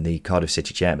Dalman, the Cardiff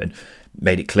City chairman,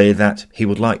 made it clear that he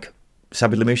would like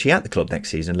Sabri Lamouchi at the club next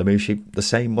season. Lamouchi, the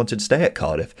same, wanted to stay at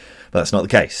Cardiff, but that's not the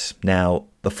case. Now,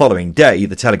 the following day,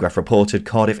 the Telegraph reported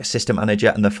Cardiff assistant manager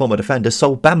and the former defender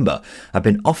Sol Bamba had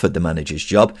been offered the manager's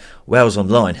job. Wales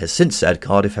Online has since said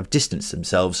Cardiff have distanced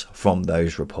themselves from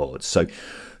those reports. So,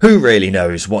 who really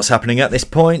knows what's happening at this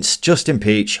point? Justin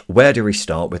Peach, where do we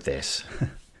start with this?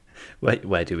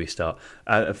 Where do we start?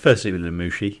 Firstly, with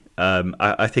Lamouchi.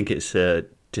 I think it's a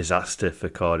disaster for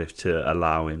Cardiff to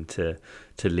allow him to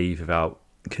leave without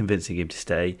convincing him to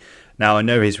stay. Now, I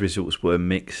know his results were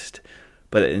mixed,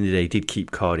 but at the end of the day, he did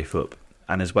keep Cardiff up.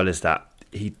 And as well as that,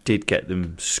 he did get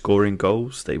them scoring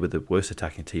goals. They were the worst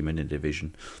attacking team in the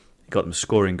division. He got them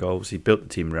scoring goals. He built the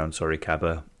team around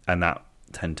Sorry-Kaba, and that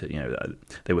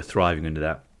they were thriving under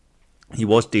that. He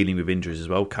was dealing with injuries as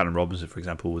well. Callum Robinson, for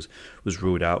example, was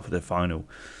ruled out for the final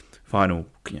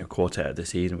quartet of the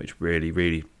season, which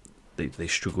really they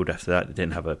struggled after that. They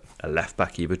didn't have a left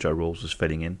back either. Joe Rawls was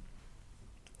filling in,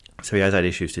 so he has had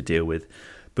issues to deal with.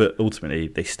 But ultimately,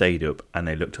 they stayed up and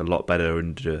they looked a lot better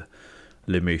under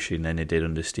Lamouchi than they did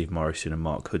under Steve Morrison and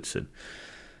Mark Hudson.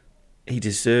 He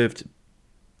deserved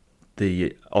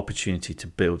the opportunity to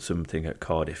build something at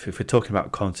Cardiff. If we're talking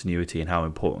about continuity and how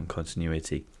important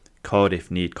continuity, Cardiff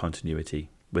need continuity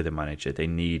with a manager. They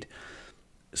need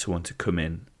someone to come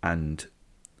in and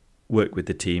work with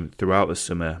the team throughout the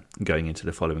summer going into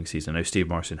the following season. I know Steve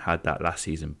Morrison had that last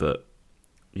season, but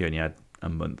you only had a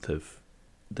month of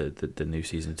the new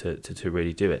season to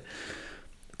really do it.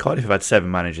 Cardiff have had 7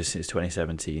 managers since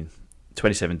 2017.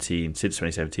 Since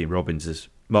 2017,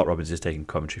 Mark Robbins has taken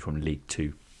Coventry from League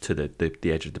 2 to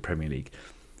the edge of the Premier League.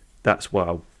 That's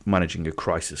while managing a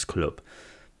crisis club.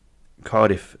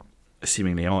 Cardiff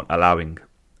seemingly aren't allowing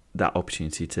that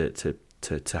opportunity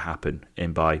to happen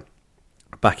by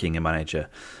backing a manager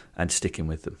and sticking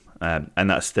with them. And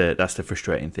that's the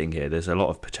frustrating thing here. There's a lot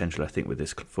of potential, I think, with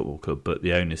this football club, but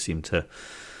the owners seem to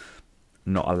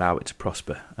not allow it to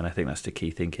prosper. And I think that's the key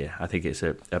thing here. I think it's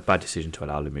a bad decision to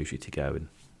allow Lamouchi to go. And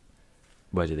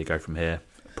where do they go from here?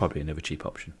 Probably another cheap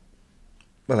option.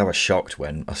 Well, I was shocked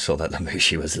when I saw that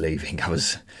Lamouchi was leaving. I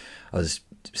was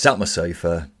sat on my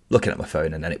sofa looking at my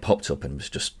phone, and then it popped up, and was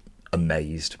just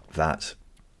amazed that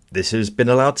this has been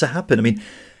allowed to happen. I mean,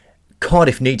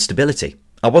 Cardiff need stability.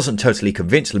 I wasn't totally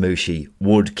convinced Lamouchi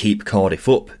would keep Cardiff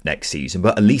up next season,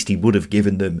 but at least he would have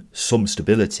given them some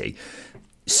stability.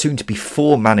 Soon to be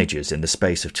 4 managers in the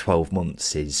space of 12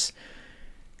 months it's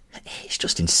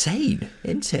just insane,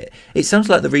 isn't it? It sounds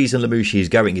like the reason Lamouchi is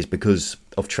going is because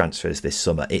of transfers this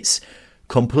summer. It's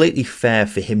completely fair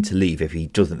for him to leave if he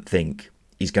doesn't think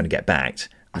he's going to get backed.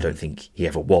 I don't think he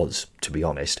ever was, to be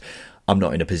honest. I'm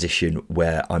not in a position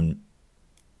where I'm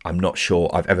not sure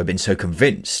I've ever been so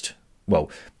convinced. Well,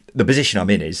 the position I'm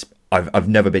in is I've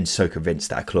never been so convinced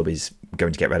that a club is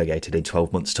going to get relegated in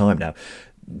 12 months' time now.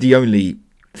 The only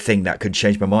thing that could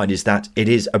change my mind is that it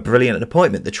is a brilliant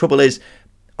appointment. The trouble is,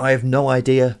 I have no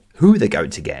idea who they're going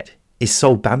to get. Is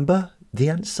Sol Bamba the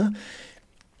answer?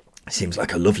 Seems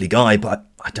like a lovely guy, but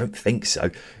I don't think so.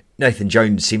 Nathan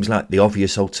Jones seems like the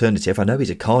obvious alternative. I know he's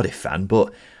a Cardiff fan,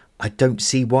 but I don't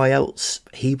see why else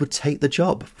he would take the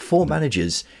job. 4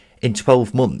 managers in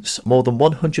 12 months, more than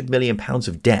 £100 million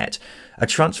of debt, a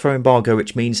transfer embargo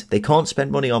which means they can't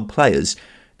spend money on players.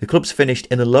 The club's finished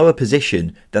in a lower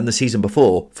position than the season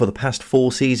before for the past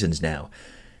 4 seasons now.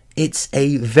 It's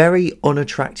a very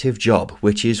unattractive job,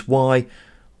 which is why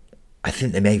I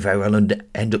think they may very well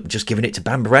end up just giving it to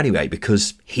Bamba anyway,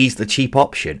 because he's the cheap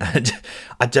option. And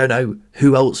I don't know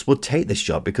who else would take this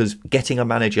job, because getting a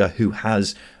manager who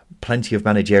has plenty of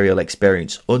managerial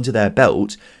experience under their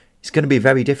belt, it's going to be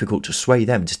very difficult to sway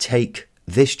them to take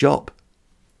this job.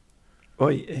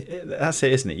 Well, that's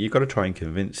it, isn't it? You've got to try and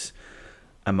convince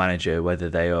a manager, whether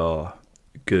they are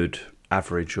good,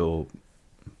 average or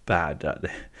bad,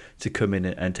 to come in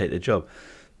and take the job.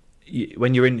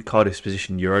 When you're in Cardiff's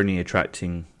position, you're only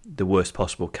attracting the worst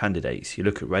possible candidates. You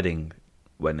look at Reading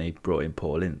when they brought in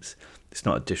Paul Ince. It's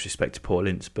not a disrespect to Paul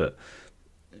Ince, but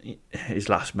his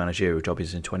last managerial job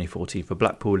is in 2014 for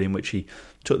Blackpool, in which he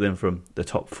took them from the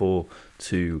top 4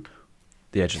 to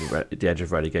the edge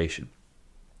of relegation.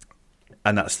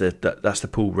 And that's the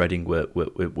pool Reading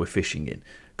we're fishing in.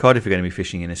 Cardiff are going to be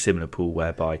fishing in a similar pool,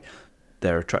 whereby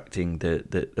they're attracting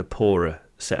the poorer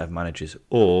set of managers,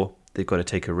 or they've got to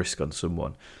take a risk on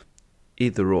someone.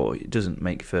 Either or, it doesn't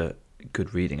make for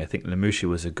good reading. I think Lamouchi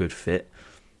was a good fit.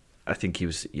 I think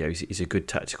he's a good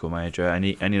tactical manager, and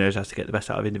he knows how to get the best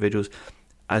out of individuals,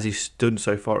 as he's done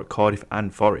so far at Cardiff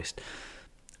and Forest.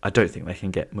 I don't think they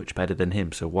can get much better than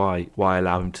him. So why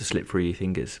allow him to slip through your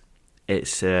fingers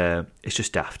it's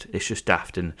just daft. It's just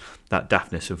daft, and that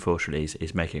daftness, unfortunately,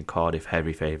 is making Cardiff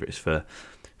heavy favourites for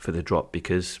the drop,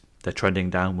 because they're trending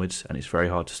downwards, and it's very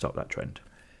hard to stop that trend.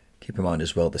 Keep in mind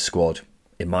as well, the squad,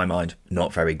 in my mind,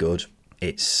 not very good.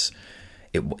 It's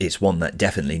one that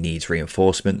definitely needs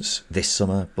reinforcements this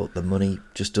summer, but the money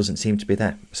just doesn't seem to be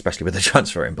there, especially with the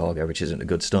transfer embargo, which isn't a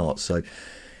good start. So,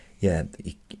 yeah,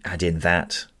 you add in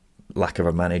that lack of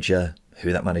a manager.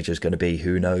 Who that manager is going to be,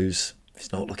 who knows?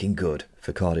 It's not looking good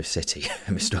for Cardiff City.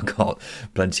 We've still got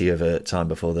plenty of time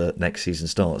before the next season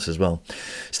starts as well.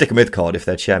 Sticking with Cardiff,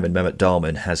 their chairman Mehmet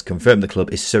Darman has confirmed the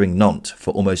club is suing Nantes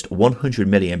for almost £100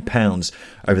 million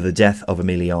over the death of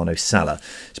Emiliano Sala.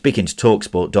 Speaking to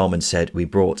TalkSport, Darman said, "We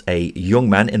brought a young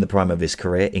man in the prime of his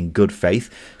career in good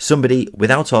faith. Somebody,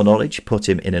 without our knowledge, put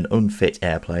him in an unfit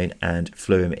airplane and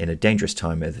flew him in a dangerous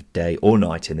time of the day or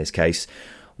night in this case.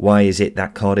 Why is it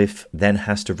that Cardiff then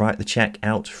has to write the cheque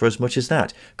out for as much as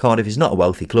that? Cardiff is not a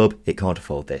wealthy club, it can't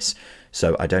afford this.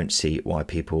 So I don't see why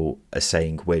people are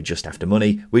saying we're just after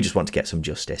money, we just want to get some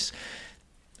justice."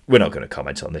 We're not going to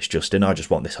comment on this, Justin. I just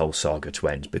want this whole saga to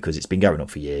end because it's been going on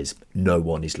for years. No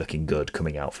one is looking good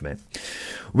coming out from it.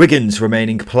 Wigan's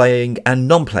remaining playing and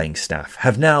non-playing staff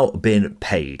have now been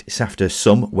paid. It's after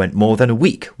some went more than a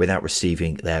week without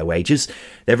receiving their wages.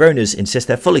 Their owners insist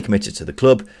they're fully committed to the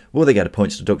club. Will they get a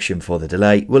points deduction for the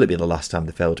delay? Will it be the last time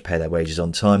they fail to pay their wages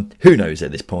on time? Who knows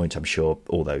at this point? I'm sure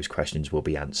all those questions will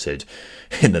be answered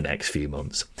in the next few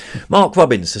months. Mark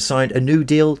Robins has signed a new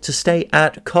deal to stay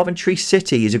at Coventry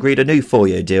City. He's agreed a new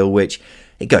 4-year deal, which,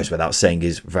 it goes without saying,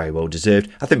 is very well deserved.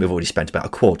 I think we've already spent about a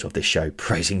quarter of this show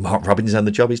praising Mark Robins and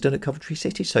the job he's done at Coventry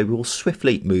City, so we'll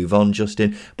swiftly move on,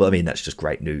 Justin. But I mean, that's just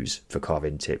great news for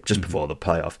Coventry just before the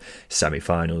playoff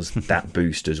semi-finals. That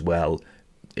boost as well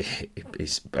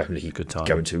is only good time.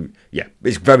 Going to,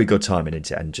 it's very good timing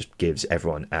into it, and just gives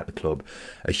everyone at the club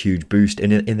a huge boost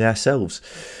in themselves.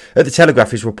 The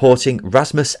Telegraph is reporting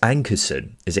Rasmus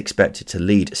Ankersen is expected to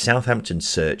lead Southampton's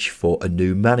search for a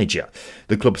new manager.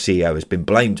 The club CEO has been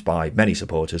blamed by many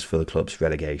supporters for the club's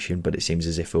relegation, but it seems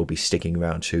as if he'll be sticking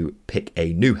around to pick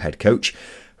a new head coach.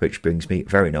 Which brings me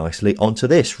very nicely onto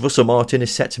this. Russell Martin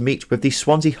is set to meet with the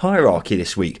Swansea hierarchy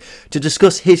this week to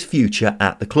discuss his future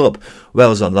at the club.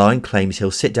 Wales Online claims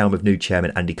he'll sit down with new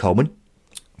chairman Andy Coleman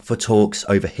for talks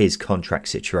over his contract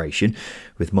situation,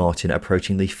 with Martin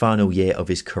approaching the final year of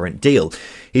his current deal.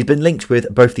 He's been linked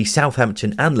with both the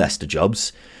Southampton and Leicester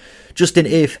jobs. Justin,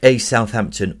 if a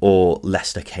Southampton or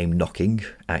Leicester came knocking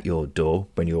at your door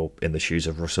when you're in the shoes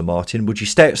of Russell Martin, would you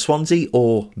stay at Swansea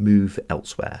or move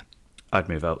elsewhere? I'd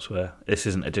move elsewhere. This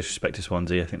isn't a disrespect to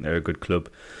Swansea. I think they're a good club,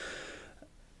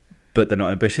 but they're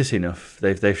not ambitious enough.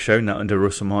 They've shown that under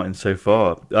Russell Martin so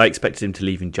far. I expected him to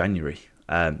leave in January.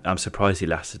 I'm surprised he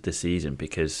lasted this season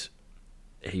because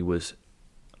he was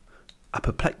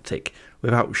apoplectic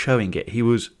without showing it. He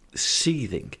was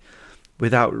seething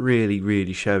without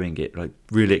really showing it, like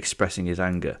really expressing his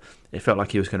anger. It felt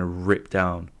like he was going to rip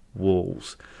down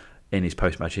walls in his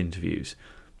post-match interviews.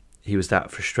 He was that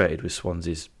frustrated with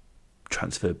Swansea's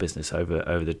transfer business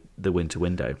over the winter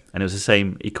window, and it was the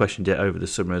same. He questioned it over the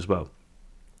summer as well.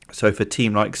 So for a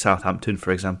team like Southampton,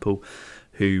 for example,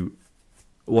 who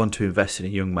want to invest in a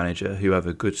young manager, who have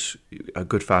a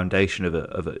good foundation of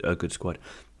a good squad,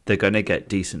 they're going to get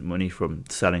decent money from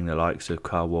selling the likes of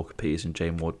Kyle Walker-Peters and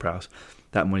James Ward-Prowse.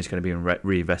 That money's going to be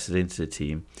reinvested into the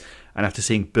team, and after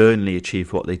seeing Burnley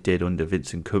achieve what they did under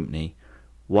Vincent Kompany,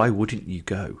 why wouldn't you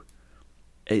go?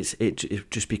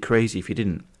 It'd just be crazy if you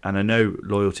didn't. And I know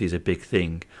loyalty is a big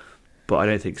thing, but I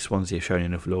don't think Swansea have shown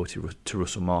enough loyalty to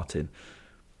Russell Martin.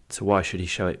 So why should he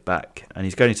show it back? And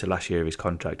he's going into the last year of his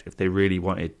contract. If they really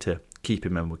wanted to keep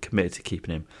him and were committed to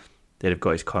keeping him, they'd have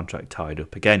got his contract tied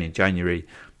up again in January,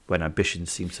 when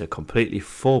ambitions seem to completely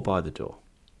fall by the door.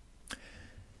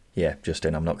 Yeah,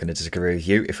 Justin, I'm not going to disagree with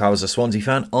you. If I was a Swansea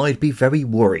fan, I'd be very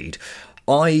worried.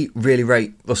 I really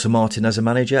rate Russell Martin as a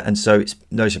manager, and so it's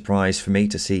no surprise for me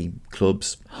to see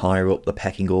clubs higher up the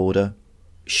pecking order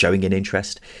showing an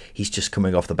interest. He's just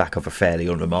coming off the back of a fairly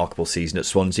unremarkable season at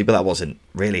Swansea, but that wasn't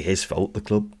really his fault. The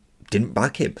club didn't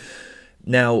back him.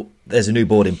 Now, there's a new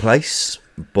board in place,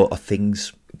 but are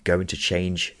things going to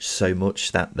change so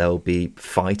much that they'll be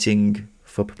fighting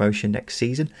for promotion next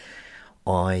season?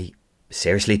 I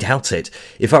seriously doubt it.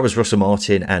 If I was Russell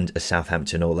Martin and a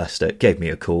Southampton or Leicester gave me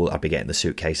a call, I'd be getting the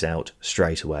suitcase out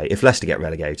straight away. If Leicester get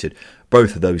relegated,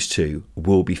 both of those two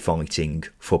will be fighting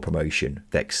for promotion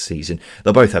next season.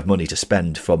 They'll both have money to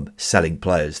spend from selling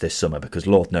players this summer, because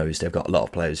Lord knows they've got a lot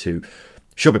of players who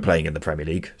should be playing in the Premier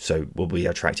League, so will be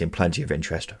attracting plenty of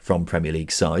interest from Premier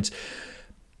League sides.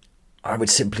 I would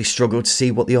simply struggle to see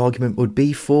what the argument would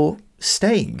be for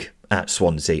staying at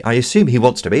Swansea. I assume he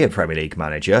wants to be a Premier League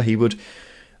manager. He would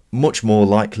much more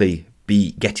likely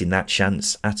be getting that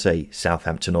chance at a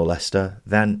Southampton or Leicester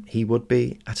than he would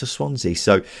be at a Swansea.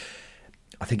 So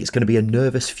I think it's going to be a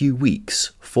nervous few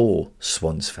weeks for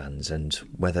Swans fans and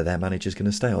whether their manager's going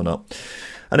to stay or not.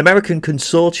 An American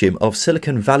consortium of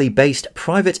Silicon Valley-based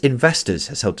private investors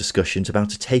has held discussions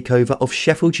about a takeover of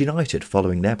Sheffield United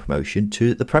following their promotion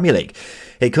to the Premier League.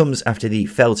 It comes after the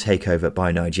failed takeover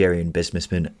by Nigerian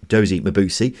businessman Dozie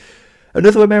Mabuse.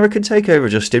 Another American takeover,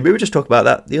 Justin. We were just talking about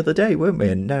that the other day, weren't we?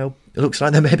 And now it looks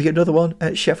like there may be another one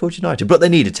at Sheffield United. But they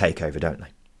need a takeover, don't they?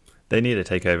 They need a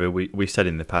takeover. We've said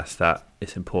in the past that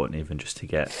it's important even just to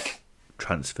get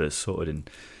transfers sorted and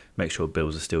make sure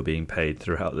bills are still being paid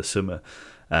throughout the summer.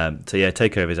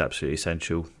 Takeover is absolutely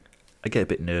essential. I get a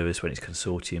bit nervous when it's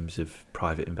consortiums of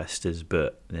private investors, but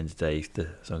at the end of the day,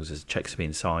 as long as the checks are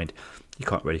being signed, you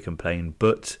can't really complain.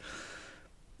 But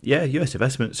yeah, US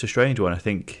investment's a strange one. I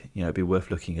think it'd be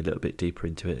worth looking a little bit deeper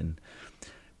into it and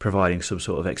providing some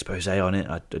sort of expose on it.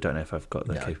 I don't know if I've got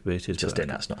the capabilities. Justin,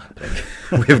 that's not happening.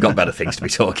 We've got better things to be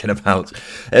talking about.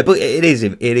 But it is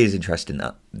interesting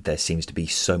that there seems to be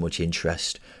so much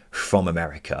interest from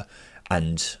America.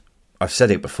 And I've said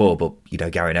it before, but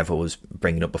Gary Neville was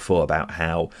bringing up before about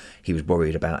how he was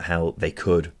worried about how they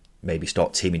could maybe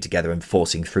start teaming together and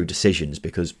forcing through decisions,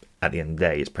 because at the end of the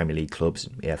day, it's Premier League clubs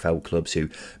and EFL clubs who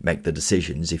make the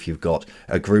decisions. If you've got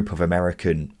a group of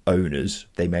American owners,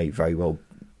 they may very well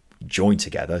join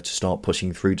together to start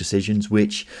pushing through decisions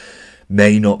which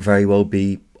may not very well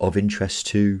be of interest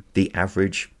to the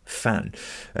average fan.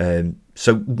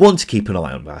 So one to keep an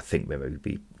eye on, but I think we will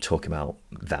be talking about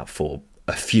that for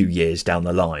a few years down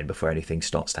the line before anything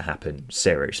starts to happen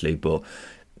seriously. But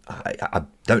I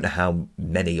don't know how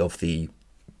many of the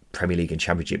Premier League and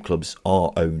Championship clubs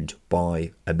are owned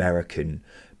by American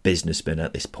businessmen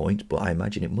at this point, but I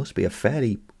imagine it must be a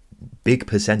fairly big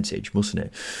percentage, mustn't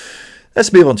it?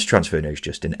 Let's move on to transfer news,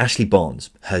 Justin. Ashley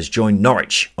Barnes has joined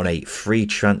Norwich on a free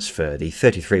transfer. The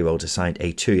 33-year-old has signed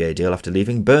a 2-year deal after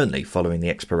leaving Burnley following the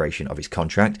expiration of his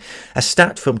contract. A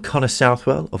stat from Connor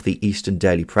Southwell of the Eastern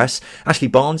Daily Press: Ashley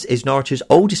Barnes is Norwich's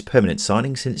oldest permanent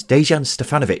signing since Dejan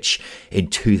Stefanovic in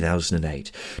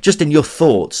 2008. Justin, your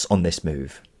thoughts on this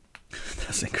move?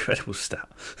 That's an incredible stat.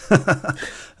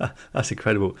 That's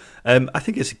incredible. I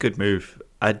think it's a good move.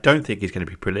 I don't think he's going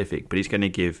to be prolific, but he's going to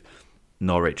give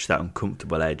Norwich that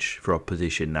uncomfortable edge for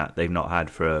opposition that they've not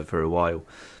had for a while.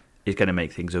 Is going to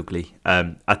make things ugly.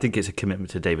 I think it's a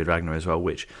commitment to David Wagner as well,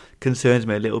 which concerns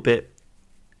me a little bit.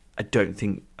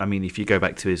 If you go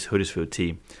back to his Huddersfield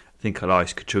team, I think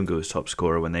Elias Kachunga was top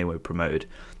scorer when they were promoted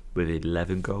with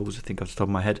 11 goals, I think, off the top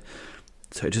of my head.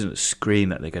 So it doesn't scream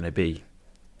that they're going to be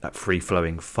that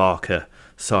free-flowing Farker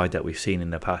side that we've seen in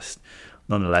the past.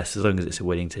 Nonetheless, as long as it's a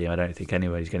winning team, I don't think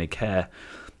anybody's going to care.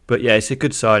 But yeah, it's a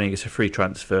good signing. It's a free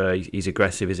transfer. He's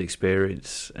aggressive, his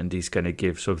experience, and he's going to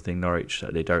give something Norwich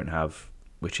that they don't have,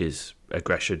 which is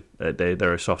aggression. They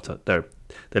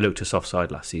looked a soft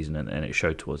side last season, and it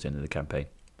showed towards the end of the campaign.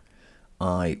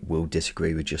 I will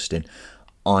disagree with Justin.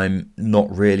 I'm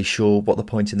not really sure what the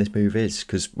point in this move is,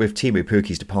 because with Timu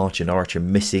Puki's departure, Norwich are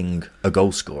missing a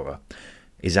goal scorer.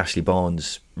 Is Ashley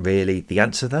Barnes really the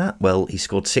answer to that? Well, he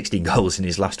scored 16 goals in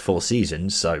his last 4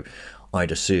 seasons, so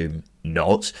I'd assume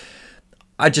not.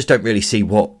 I just don't really see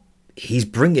what he's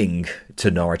bringing to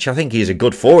Norwich. I think he's a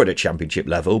good forward at Championship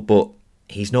level, but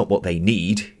he's not what they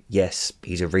need. Yes,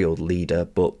 he's a real leader,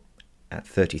 but at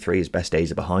 33, his best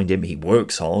days are behind him. He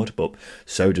works hard, but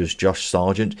so does Josh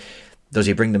Sargent. Does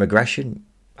he bring them aggression?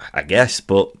 I guess,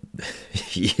 but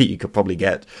you could probably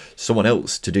get someone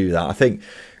else to do that. I think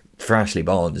for Ashley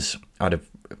Barnes, I'd have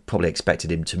probably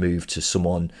expected him to move to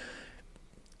someone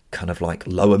kind of like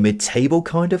lower mid-table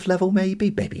kind of level,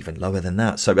 maybe even lower than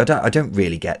that. So I don't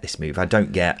really get this move. I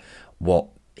don't get what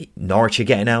Norwich are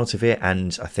getting out of it,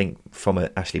 and I think from an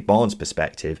Ashley Barnes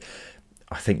perspective,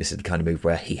 I think this is the kind of move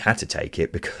where he had to take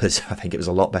it, because I think it was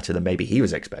a lot better than maybe he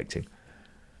was expecting.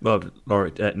 Well,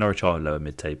 Norwich are lower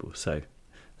mid-table, so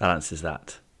that answers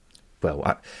that.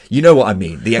 Well, you know what I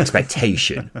mean. The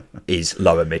expectation is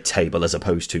lower mid-table as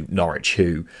opposed to Norwich,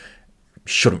 who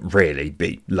shouldn't really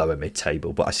be lower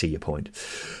mid-table, but I see your point.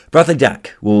 Bradley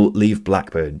Dack will leave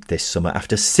Blackburn this summer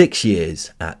after 6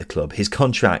 years at the club. His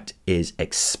contract is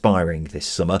expiring this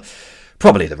summer.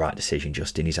 Probably the right decision,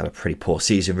 Justin. He's had a pretty poor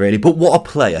season, really, but what a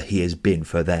player he has been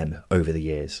for them over the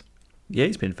years. Yeah,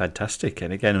 he's been fantastic.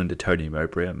 And again, under Tony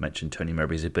Mowbray, I mentioned Tony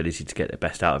Mowbray's ability to get the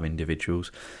best out of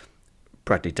individuals.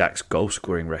 Bradley Dack's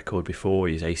goal-scoring record before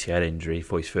his ACL injury,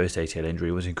 for his first ACL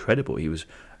injury, was incredible. He was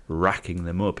racking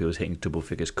them up. He was hitting double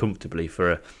figures comfortably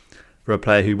for for a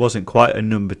player who wasn't quite a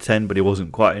number 10, but he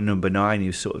wasn't quite a number 9. He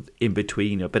was sort of in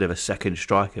between, a bit of a second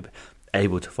striker,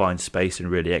 able to find space and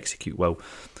really execute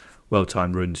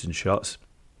well-timed runs and shots.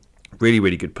 Really,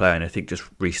 really good player, and I think just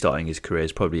restarting his career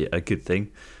is probably a good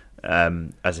thing.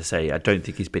 As I say, I don't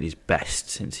think he's been his best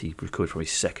since he recovered from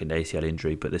his second ACL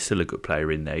injury, but there's still a good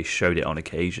player in there. He showed it on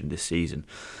occasion this season.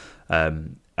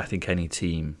 I think any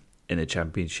team in the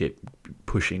Championship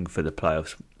pushing for the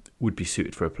playoffs would be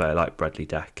suited for a player like Bradley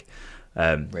Dack.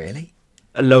 Really?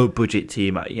 A low budget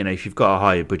team, if you've got a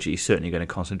higher budget, you're certainly going to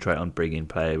concentrate on bringing a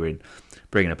player in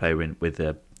with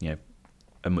a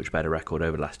much better record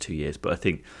over the last 2 years. But I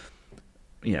think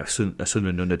a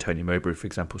Sunderland under Tony Mowbray, for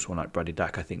example, someone like Bradley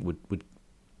Dack, I think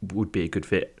would be a good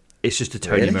fit. It's just a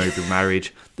Tony Mowbray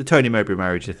marriage. The Tony Mowbray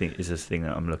marriage, I think, is the thing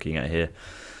that I'm looking at here.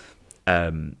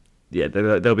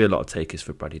 There'll be a lot of takers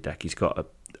for Bradley Dack. He's got a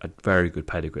very good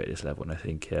pedigree at this level, and I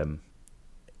think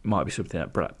might be something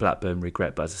that Blackburn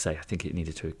regret, but as I say, I think it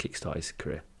needed to kickstart his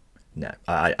career. No,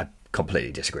 I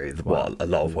completely disagree with a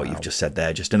lot of what you've just said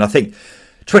there, Justin. I think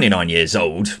 29 years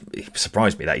old, it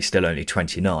surprised me that he's still only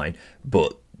 29,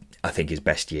 but I think his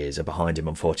best years are behind him,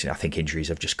 unfortunately. I think injuries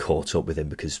have just caught up with him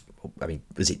because,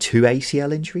 was it 2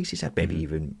 ACL injuries? He's had maybe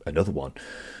even another one.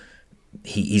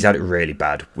 He's had it really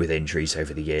bad with injuries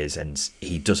over the years, and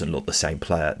he doesn't look the same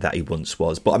player that he once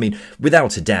was. But,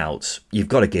 without a doubt, you've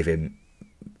got to give him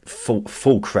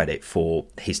full credit for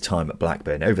his time at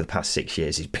Blackburn. Over the past 6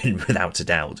 years, he's been, without a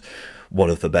doubt, one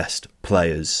of the best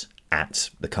players at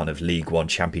the kind of League One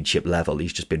Championship level.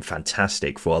 He's just been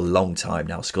fantastic for a long time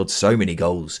now, scored so many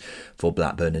goals for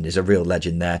Blackburn and is a real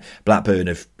legend there. Blackburn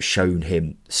have shown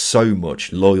him so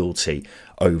much loyalty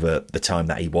over the time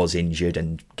that he was injured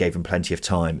and gave him plenty of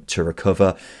time to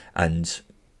recover, and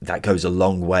that goes a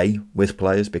long way with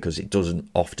players because it doesn't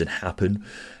often happen.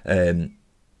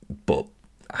 But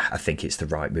I think it's the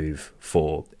right move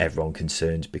for everyone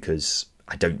concerned because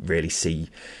I don't really see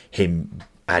him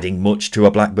adding much to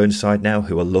a Blackburn side now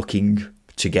who are looking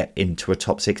to get into a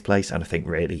top 6 place, and I think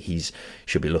really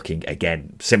should be looking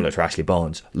again, similar to Ashley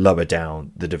Barnes, lower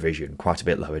down the division, quite a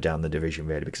bit lower down the division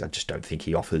really, because I just don't think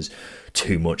he offers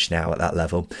too much now at that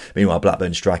level. Meanwhile,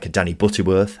 Blackburn striker Danny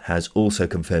Butterworth has also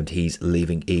confirmed he's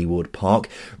leaving Ewood Park.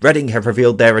 Reading have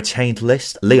revealed their retained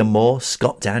list: Liam Moore,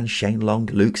 Scott Dan, Shane Long,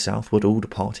 Luke Southwood, all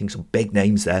departing, some big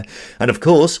names there. And of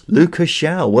course, Lucas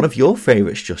Shaw, one of your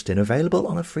favourites, Justin, available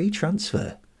on a free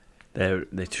transfer. There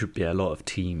should be a lot of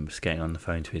teams getting on the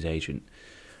phone to his agent.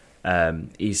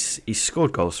 He's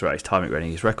scored goals throughout his time at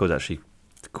Reading. His record's actually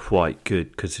quite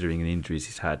good considering the injuries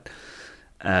he's had.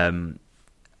 And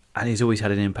he's always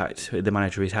had an impact with the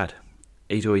manager he's had.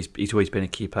 He's always been a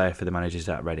key player for the managers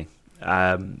at Reading.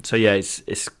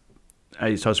 It's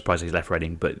not surprising he's left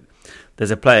Reading, but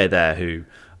there's a player there who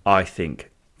I think,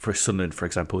 for Sunderland, for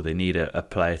example, they need a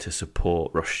player to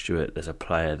support Ross Stewart. There's a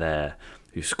player there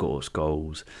who scores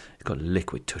goals. He's got a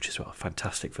liquid touch as well.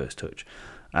 Fantastic first touch.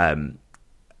 There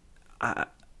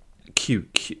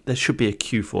should be a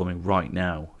queue forming right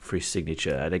now for his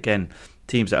signature. And again,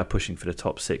 teams that are pushing for the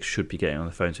top 6 should be getting on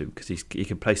the phone to him because he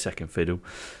can play second fiddle.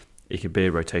 He can be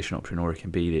a rotation option, or he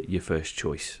can be your first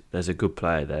choice. There's a good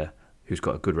player there who's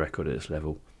got a good record at this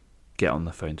level. Get on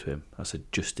the phone to him. That's a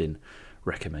Justin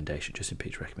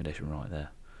Peach recommendation right there.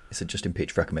 It's a Justin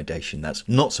Peach recommendation. That's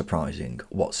not surprising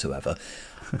whatsoever.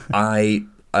 I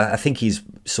think he's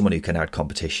someone who can add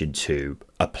competition to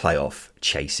a playoff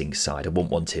chasing side. I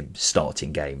wouldn't want him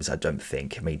starting games, I don't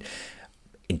think.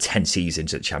 In 10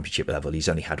 seasons at the Championship level, he's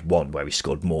only had one where he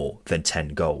scored more than 10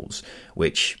 goals,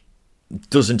 which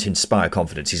doesn't inspire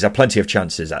confidence. He's had plenty of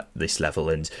chances at this level,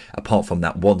 and apart from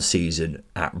that one season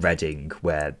at Reading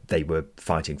where they were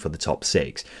fighting for the top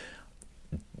 6,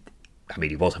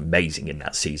 he was amazing in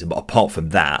that season, but apart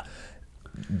from that,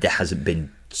 there hasn't been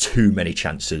too many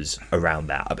chances around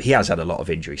that. He has had a lot of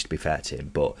injuries, to be fair to him,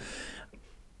 but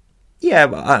yeah,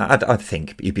 I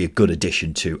think he'd be a good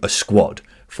addition to a squad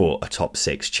for a top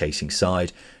 6 chasing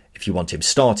side. If you want him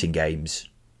starting games,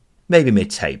 maybe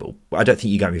mid-table. I don't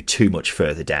think you're going too much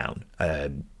further down.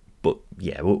 But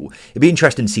yeah, it'd be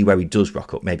interesting to see where he does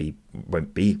rock up. Maybe he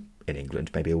won't be in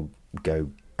England. Maybe he'll go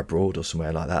abroad or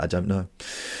somewhere like that. I don't know.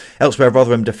 Elsewhere,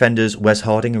 Rotherham defenders Wes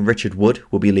Harding and Richard Wood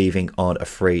will be leaving on a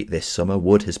free this summer.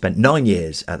 Wood has spent 9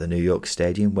 years at the New York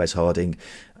Stadium. Wes Harding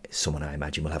is someone I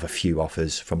imagine will have a few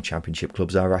offers from Championship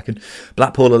clubs, I reckon.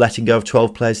 Blackpool are letting go of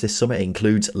 12 players this summer. It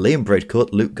includes Liam Bridcut,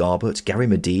 Luke Garbett, Gary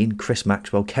Medine, Chris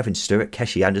Maxwell, Kevin Stewart,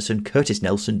 Keshi Anderson, Curtis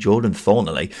Nelson, Jordan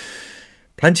Thornley.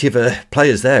 Plenty of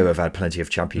players there who have had plenty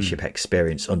of Championship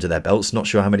experience under their belts. Not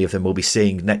sure how many of them we'll be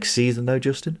seeing next season though,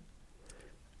 Justin.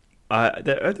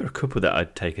 There are a couple that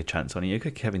I'd take a chance on. You look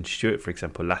at Kevin Stewart, for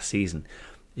example, last season.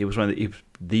 He was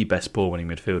the best ball-winning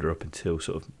midfielder up until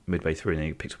sort of midway through, and then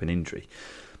he picked up an injury.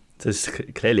 So there's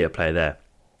clearly a player there.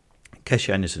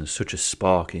 Keshe Anderson's such a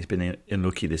spark, and he's been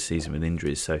unlucky this season with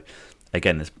injuries. So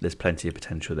again, there's plenty of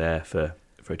potential there for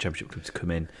a championship club to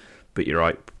come in. But you're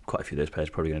right, quite a few of those players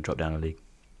are probably going to drop down a league.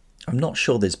 I'm not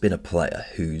sure there's been a player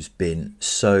who's been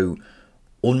so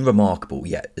unremarkable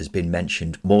yet has been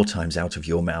mentioned more times out of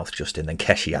your mouth, Justin, than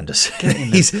Keshe Anderson.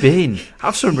 He's been.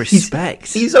 Have some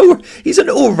respect. He's an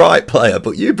all right player,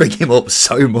 but you bring him up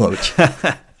so much. I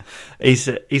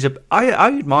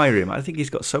admire him. I think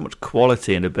he's got so much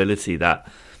quality and ability that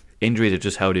injuries have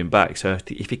just held him back. So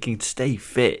if he can stay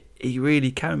fit, he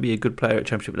really can be a good player at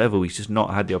championship level. He's just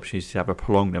not had the opportunity to have a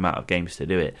prolonged amount of games to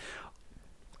do it.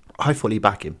 I fully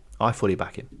back him.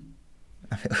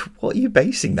 What are you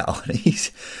basing that on?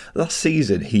 Last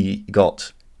season he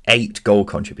got 8 goal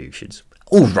contributions.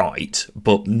 All right,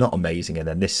 but not amazing. And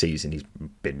then this season he's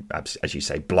been, as you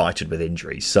say, blighted with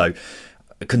injuries. So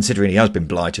considering he has been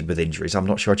blighted with injuries, I'm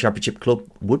not sure a championship club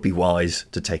would be wise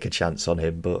to take a chance on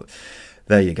him. But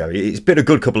there you go. It's been a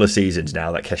good couple of seasons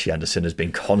now that Keshe Anderson has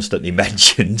been constantly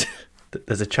mentioned.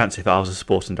 There's a chance if I was a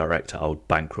sporting director, I would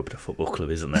bankrupt a football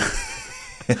club, isn't there?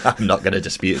 I'm not going to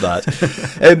dispute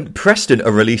that. Preston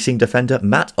are releasing defender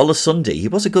Matt Olosundi. He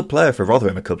was a good player for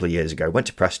Rotherham a couple of years ago. Went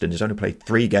to Preston. He's only played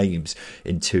 3 games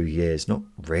in 2 years. Not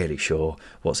really sure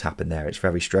what's happened there. It's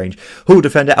very strange. Hull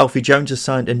defender Alfie Jones has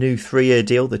signed a new 3-year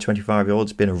deal. The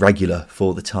 25-year-old's been a regular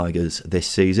for the Tigers this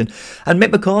season. And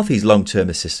Mick McCarthy's long-term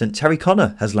assistant Terry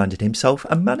Connor has landed himself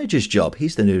a manager's job.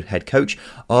 He's the new head coach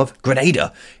of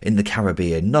Grenada in the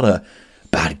Caribbean. Not a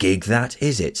bad gig, that,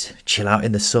 is it? Chill out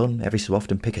in the sun, every so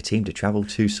often pick a team to travel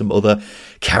to some other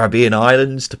Caribbean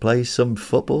islands to play some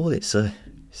football.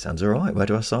 Sounds all right. Where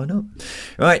do I sign up?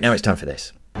 Right, now it's time for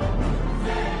this.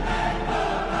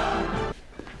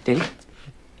 Did he?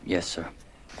 Yes, sir.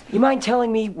 You mind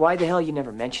telling me why the hell you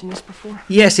never mentioned this before?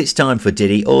 Yes, it's time for Did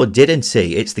He or Didn't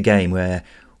He. It's the game where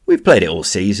we've played it all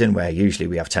season, where usually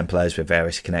we have 10 players with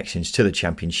various connections to the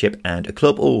Championship and a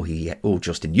club. All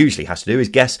Justin usually has to do is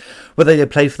guess whether they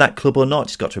played for that club or not.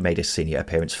 He's got to have made a senior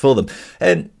appearance for them.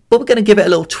 But we're going to give it a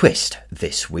little twist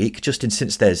this week, Justin,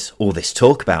 since there's all this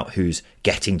talk about who's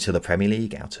getting to the Premier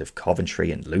League out of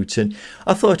Coventry and Luton.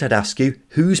 I thought I'd ask you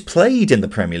who's played in the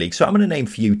Premier League. So I'm going to name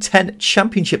for you 10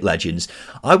 Championship legends.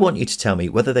 I want you to tell me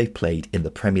whether they've played in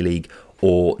the Premier League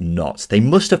or not. They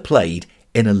must have played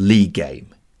in a league game.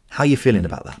 How are you feeling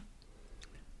about that?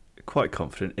 Quite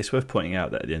confident. It's worth pointing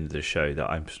out that at the end of the show that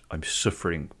I'm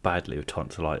suffering badly with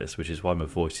tonsillitis, which is why my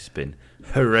voice has been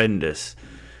horrendous.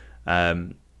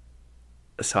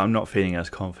 So I'm not feeling as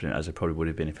confident as I probably would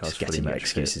have been if I was fully getting your match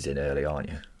excuses fit. in early, aren't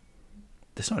you?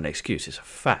 It's not an excuse, it's a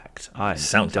fact. I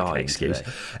sounds like an excuse.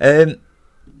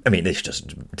 This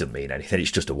just doesn't mean anything. It's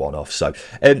just a one-off. So,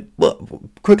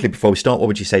 quickly before we start, what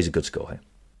would you say is a good score here?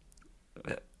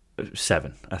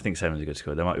 7. I think 7 is a good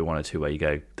score. There might be 1 or 2 where you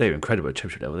go, they were incredible at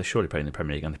Championship level. They surely played in the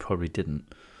Premier League, and they probably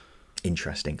didn't.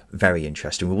 Interesting. Very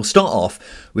interesting. We will start off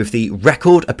with the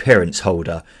record appearance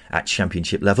holder at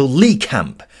Championship level, Lee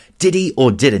Camp. Did he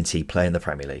or didn't he play in the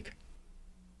Premier League?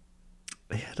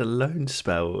 He had a loan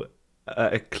spell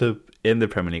at a club in the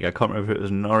Premier League. I can't remember if it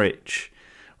was Norwich,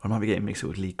 or I might be getting mixed up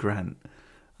with Lee Grant.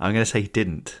 I'm going to say he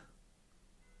didn't.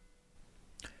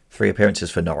 3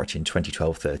 appearances for Norwich in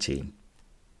 2012-13.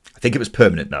 I think it was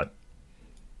permanent, though.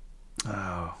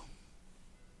 Oh.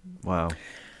 Wow.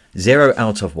 0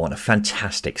 out of 1. A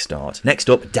fantastic start. Next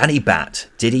up, Danny Batt.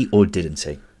 Did he or didn't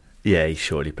he? Yeah, he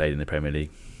surely played in the Premier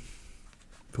League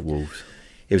for Wolves.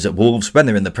 He was at Wolves when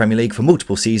they were in the Premier League for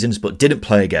multiple seasons, but didn't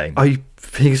play a game. Are you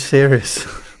being serious?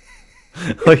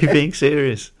 Are you being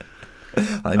serious?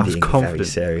 I'm being very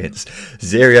serious.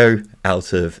 0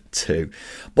 out of 2.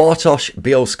 Bartosz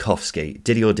Bielskowski.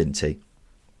 Did he or didn't he?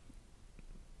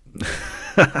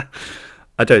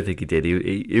 I don't think he did.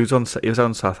 He was on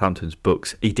Southampton's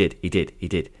books. He did.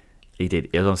 He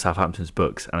was on Southampton's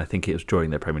books, and I think it was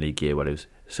during their Premier League year when he was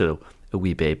still a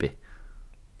wee baby.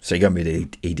 So you're going to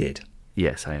be he did?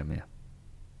 Yes, I am. Yeah,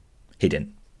 he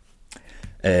didn't.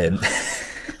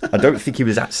 I don't think he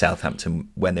was at Southampton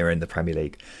when they were in the Premier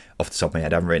League. Off the top of my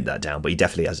head, I haven't written that down, but he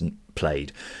definitely hasn't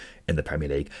played in the Premier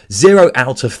League. 0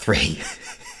 out of 3.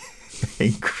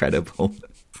 Incredible.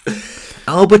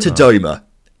 Albert Adoma,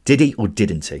 did he or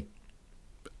didn't he?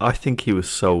 I think he was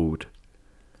sold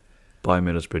by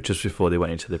Middlesbrough just before they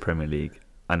went into the Premier League,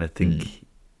 and I think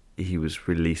he was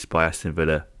released by Aston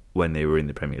Villa when they were in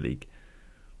the Premier League.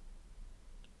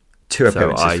 2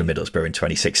 appearances for Middlesbrough in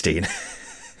 2016.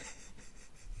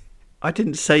 I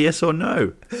didn't say yes or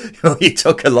no. Well, you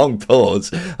took a long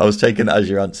pause. I was taking that as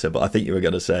your answer, but I think you were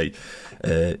going to say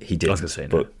he did. I was going to say no,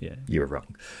 but yeah. You were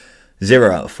wrong.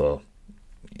 0 out of 4.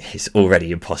 It's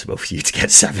already impossible for you to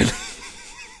get 7.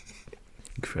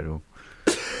 Incredible.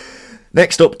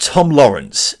 Next up, Tom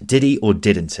Lawrence. Did he or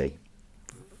didn't he?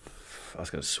 I was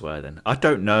going to swear then. I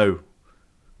don't know.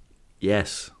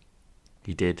 Yes,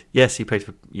 he did. Yes, he played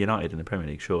for United in the Premier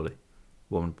League, surely.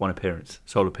 One appearance,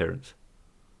 sole appearance.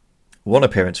 One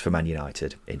appearance for Man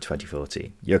United in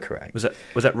 2014. You're correct. Was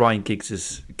that Ryan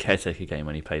Giggs' caretaker game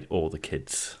when he played all the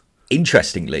kids?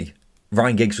 Interestingly,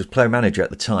 Ryan Giggs was player manager at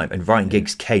the time, and Ryan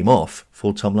Giggs came off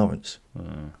for Tom Lawrence.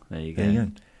 There you go. There you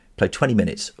go. Played 20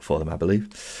 minutes for them, I believe.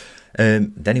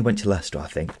 Then he went to Leicester, I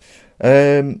think.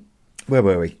 Where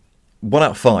were we? 1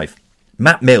 out of 5.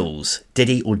 Matt Mills. Did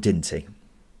he or didn't he?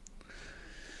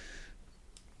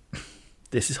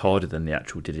 This is harder than the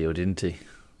actual did he or didn't he.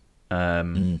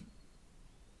 I'm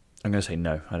going to say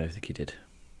no. I don't think he did.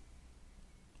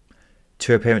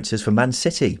 2 appearances for Man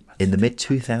City in the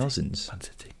mid-2000s. Man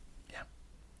City.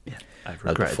 Yeah. I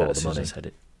regretted that as soon as I said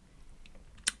it.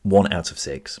 1 out of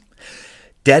 6.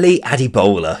 Dele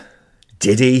Adibola.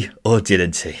 Did he or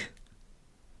didn't he?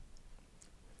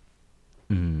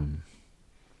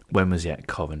 When was he at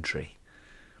Coventry?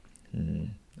 I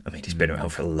mean, he's been around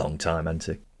for a long time, hasn't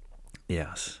he?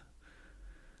 Yes.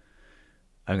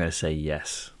 I'm going to say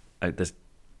yes. I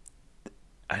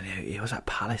know he was at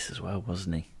Palace as well,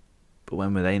 wasn't he? But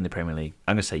when were they in the Premier League?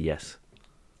 I'm going to say yes.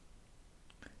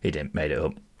 He didn't, made it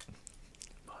up.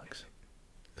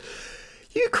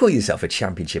 You call yourself a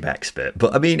championship expert,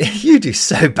 but I mean, you do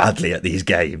so badly at these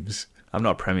games. I'm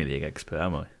not a Premier League expert,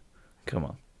 am I? Come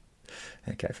on.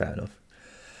 Okay, fair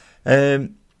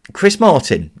enough. Chris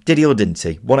Martin, did he or didn't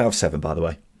he? 1 out of 7, by the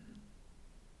way.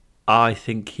 I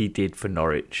think he did for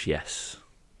Norwich, yes.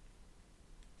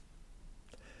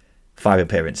 5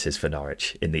 appearances for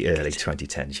Norwich in the early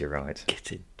 2010s, you're right.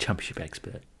 Get in. Championship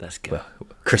expert. Let's go. Well,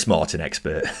 Chris Martin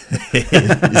expert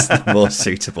is the more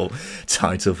suitable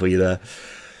title for you there.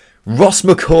 Ross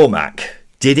McCormack,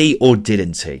 did he or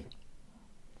didn't he?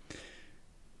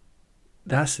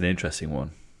 That's an interesting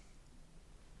one.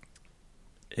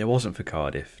 It wasn't for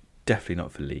Cardiff. Definitely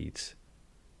not for Leeds.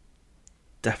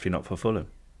 Definitely not for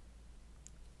Fulham.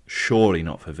 Surely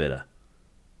not for Villa.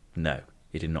 No,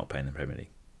 he did not play in the Premier League.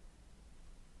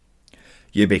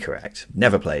 You'd be correct.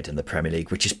 Never played in the Premier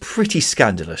League, which is pretty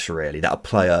scandalous, really, that a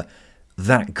player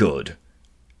that good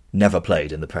never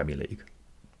played in the Premier League.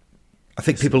 I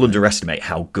think people underestimate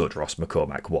how good Ross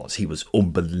McCormack was. He was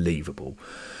unbelievable.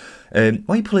 Why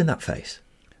are you pulling that face?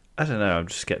 I don't know. I'm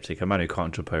just sceptic. A man who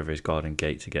can't jump over his garden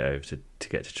gate to get over to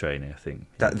get to training. I think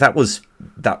that was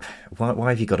that. Why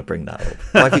have you got to bring that up?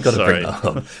 Why have you got to bring that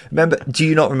up? Remember? Do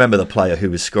you not remember the player who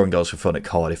was scoring goals for fun at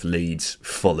Cardiff, Leeds,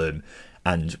 Fulham,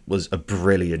 and was a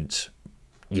brilliant,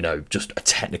 just a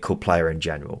technical player in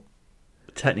general?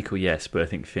 Technical, yes, but I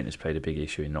think fitness played a big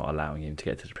issue in not allowing him to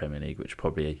get to the Premier League, which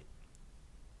probably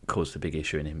caused a big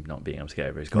issue in him not being able to get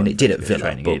over his garden. I mean, it did at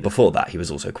Villa, but before that, he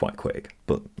was also quite quick.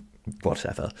 But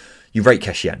whatever. You rate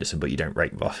Keshi Anderson, but you don't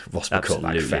rate Ross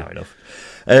McCormack. Fair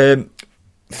enough.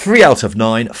 3 out of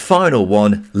 9. Final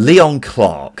one. Leon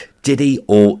Clark. Did he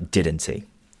or didn't he?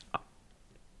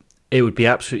 It would be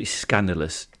absolutely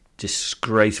scandalous,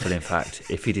 disgraceful, in fact,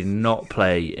 if he did not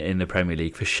play in the Premier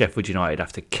League for Sheffield United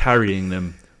after carrying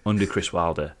them under Chris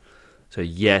Wilder. So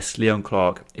yes, Leon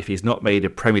Clark, if he's not made a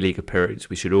Premier League appearance,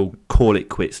 we should all call it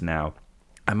quits now.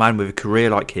 A man with a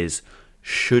career like his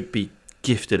should be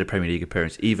gifted a Premier League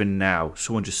appearance. Even now,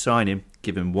 someone just sign him,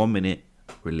 give him 1 minute,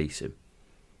 release him.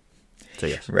 So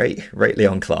yes. Rate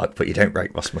Leon Clark, but you don't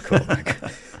rate Ross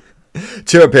McCormack.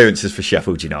 2 appearances for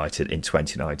Sheffield United in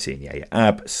 2019. Yeah, you're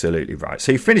absolutely right.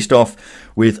 So you finished off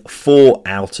with 4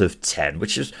 out of 10,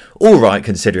 which is all right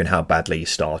considering how badly you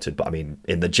started. But I mean,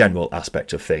 in the general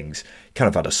aspect of things, kind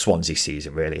of had a Swansea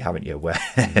season, really, haven't you? Where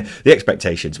the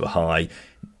expectations were high,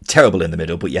 terrible in the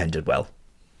middle, but you ended well.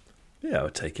 Yeah, I'll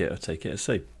take it. I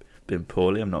say, been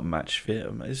poorly. I'm not match fit.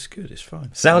 It's good. It's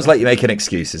fine. Sounds like you're making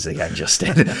excuses again,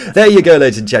 Justin. There you go,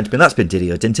 ladies and gentlemen. That's been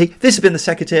Diddy or Didn't He? This has been the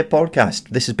Second Tier Podcast.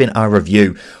 This has been our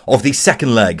review of the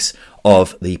second legs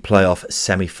of the playoff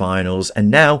semi-finals. And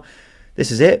now,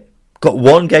 this is it. Got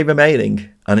 1 game remaining,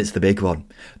 and it's the big one,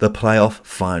 the playoff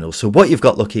final. So what you've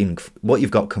got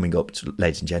coming up,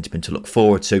 ladies and gentlemen, to look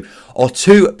forward to are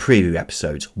 2 preview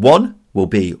episodes. One will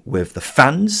be with the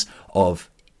fans of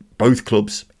both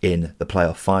clubs in the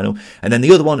playoff final, and then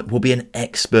the other one will be an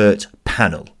expert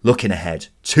panel looking ahead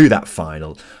to that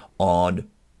final on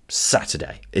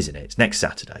Saturday, isn't it? It's next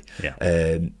Saturday. Yeah.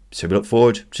 So we look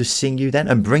forward to seeing you then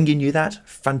and bringing you that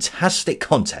fantastic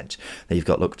content that you've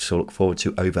got to look forward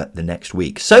to over the next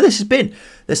week. So this has been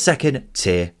the Second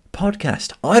Tier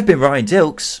Podcast. I've been Ryan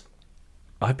Dilks.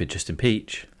 I've been Justin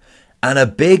Peach. And a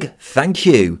big thank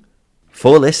you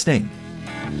for listening.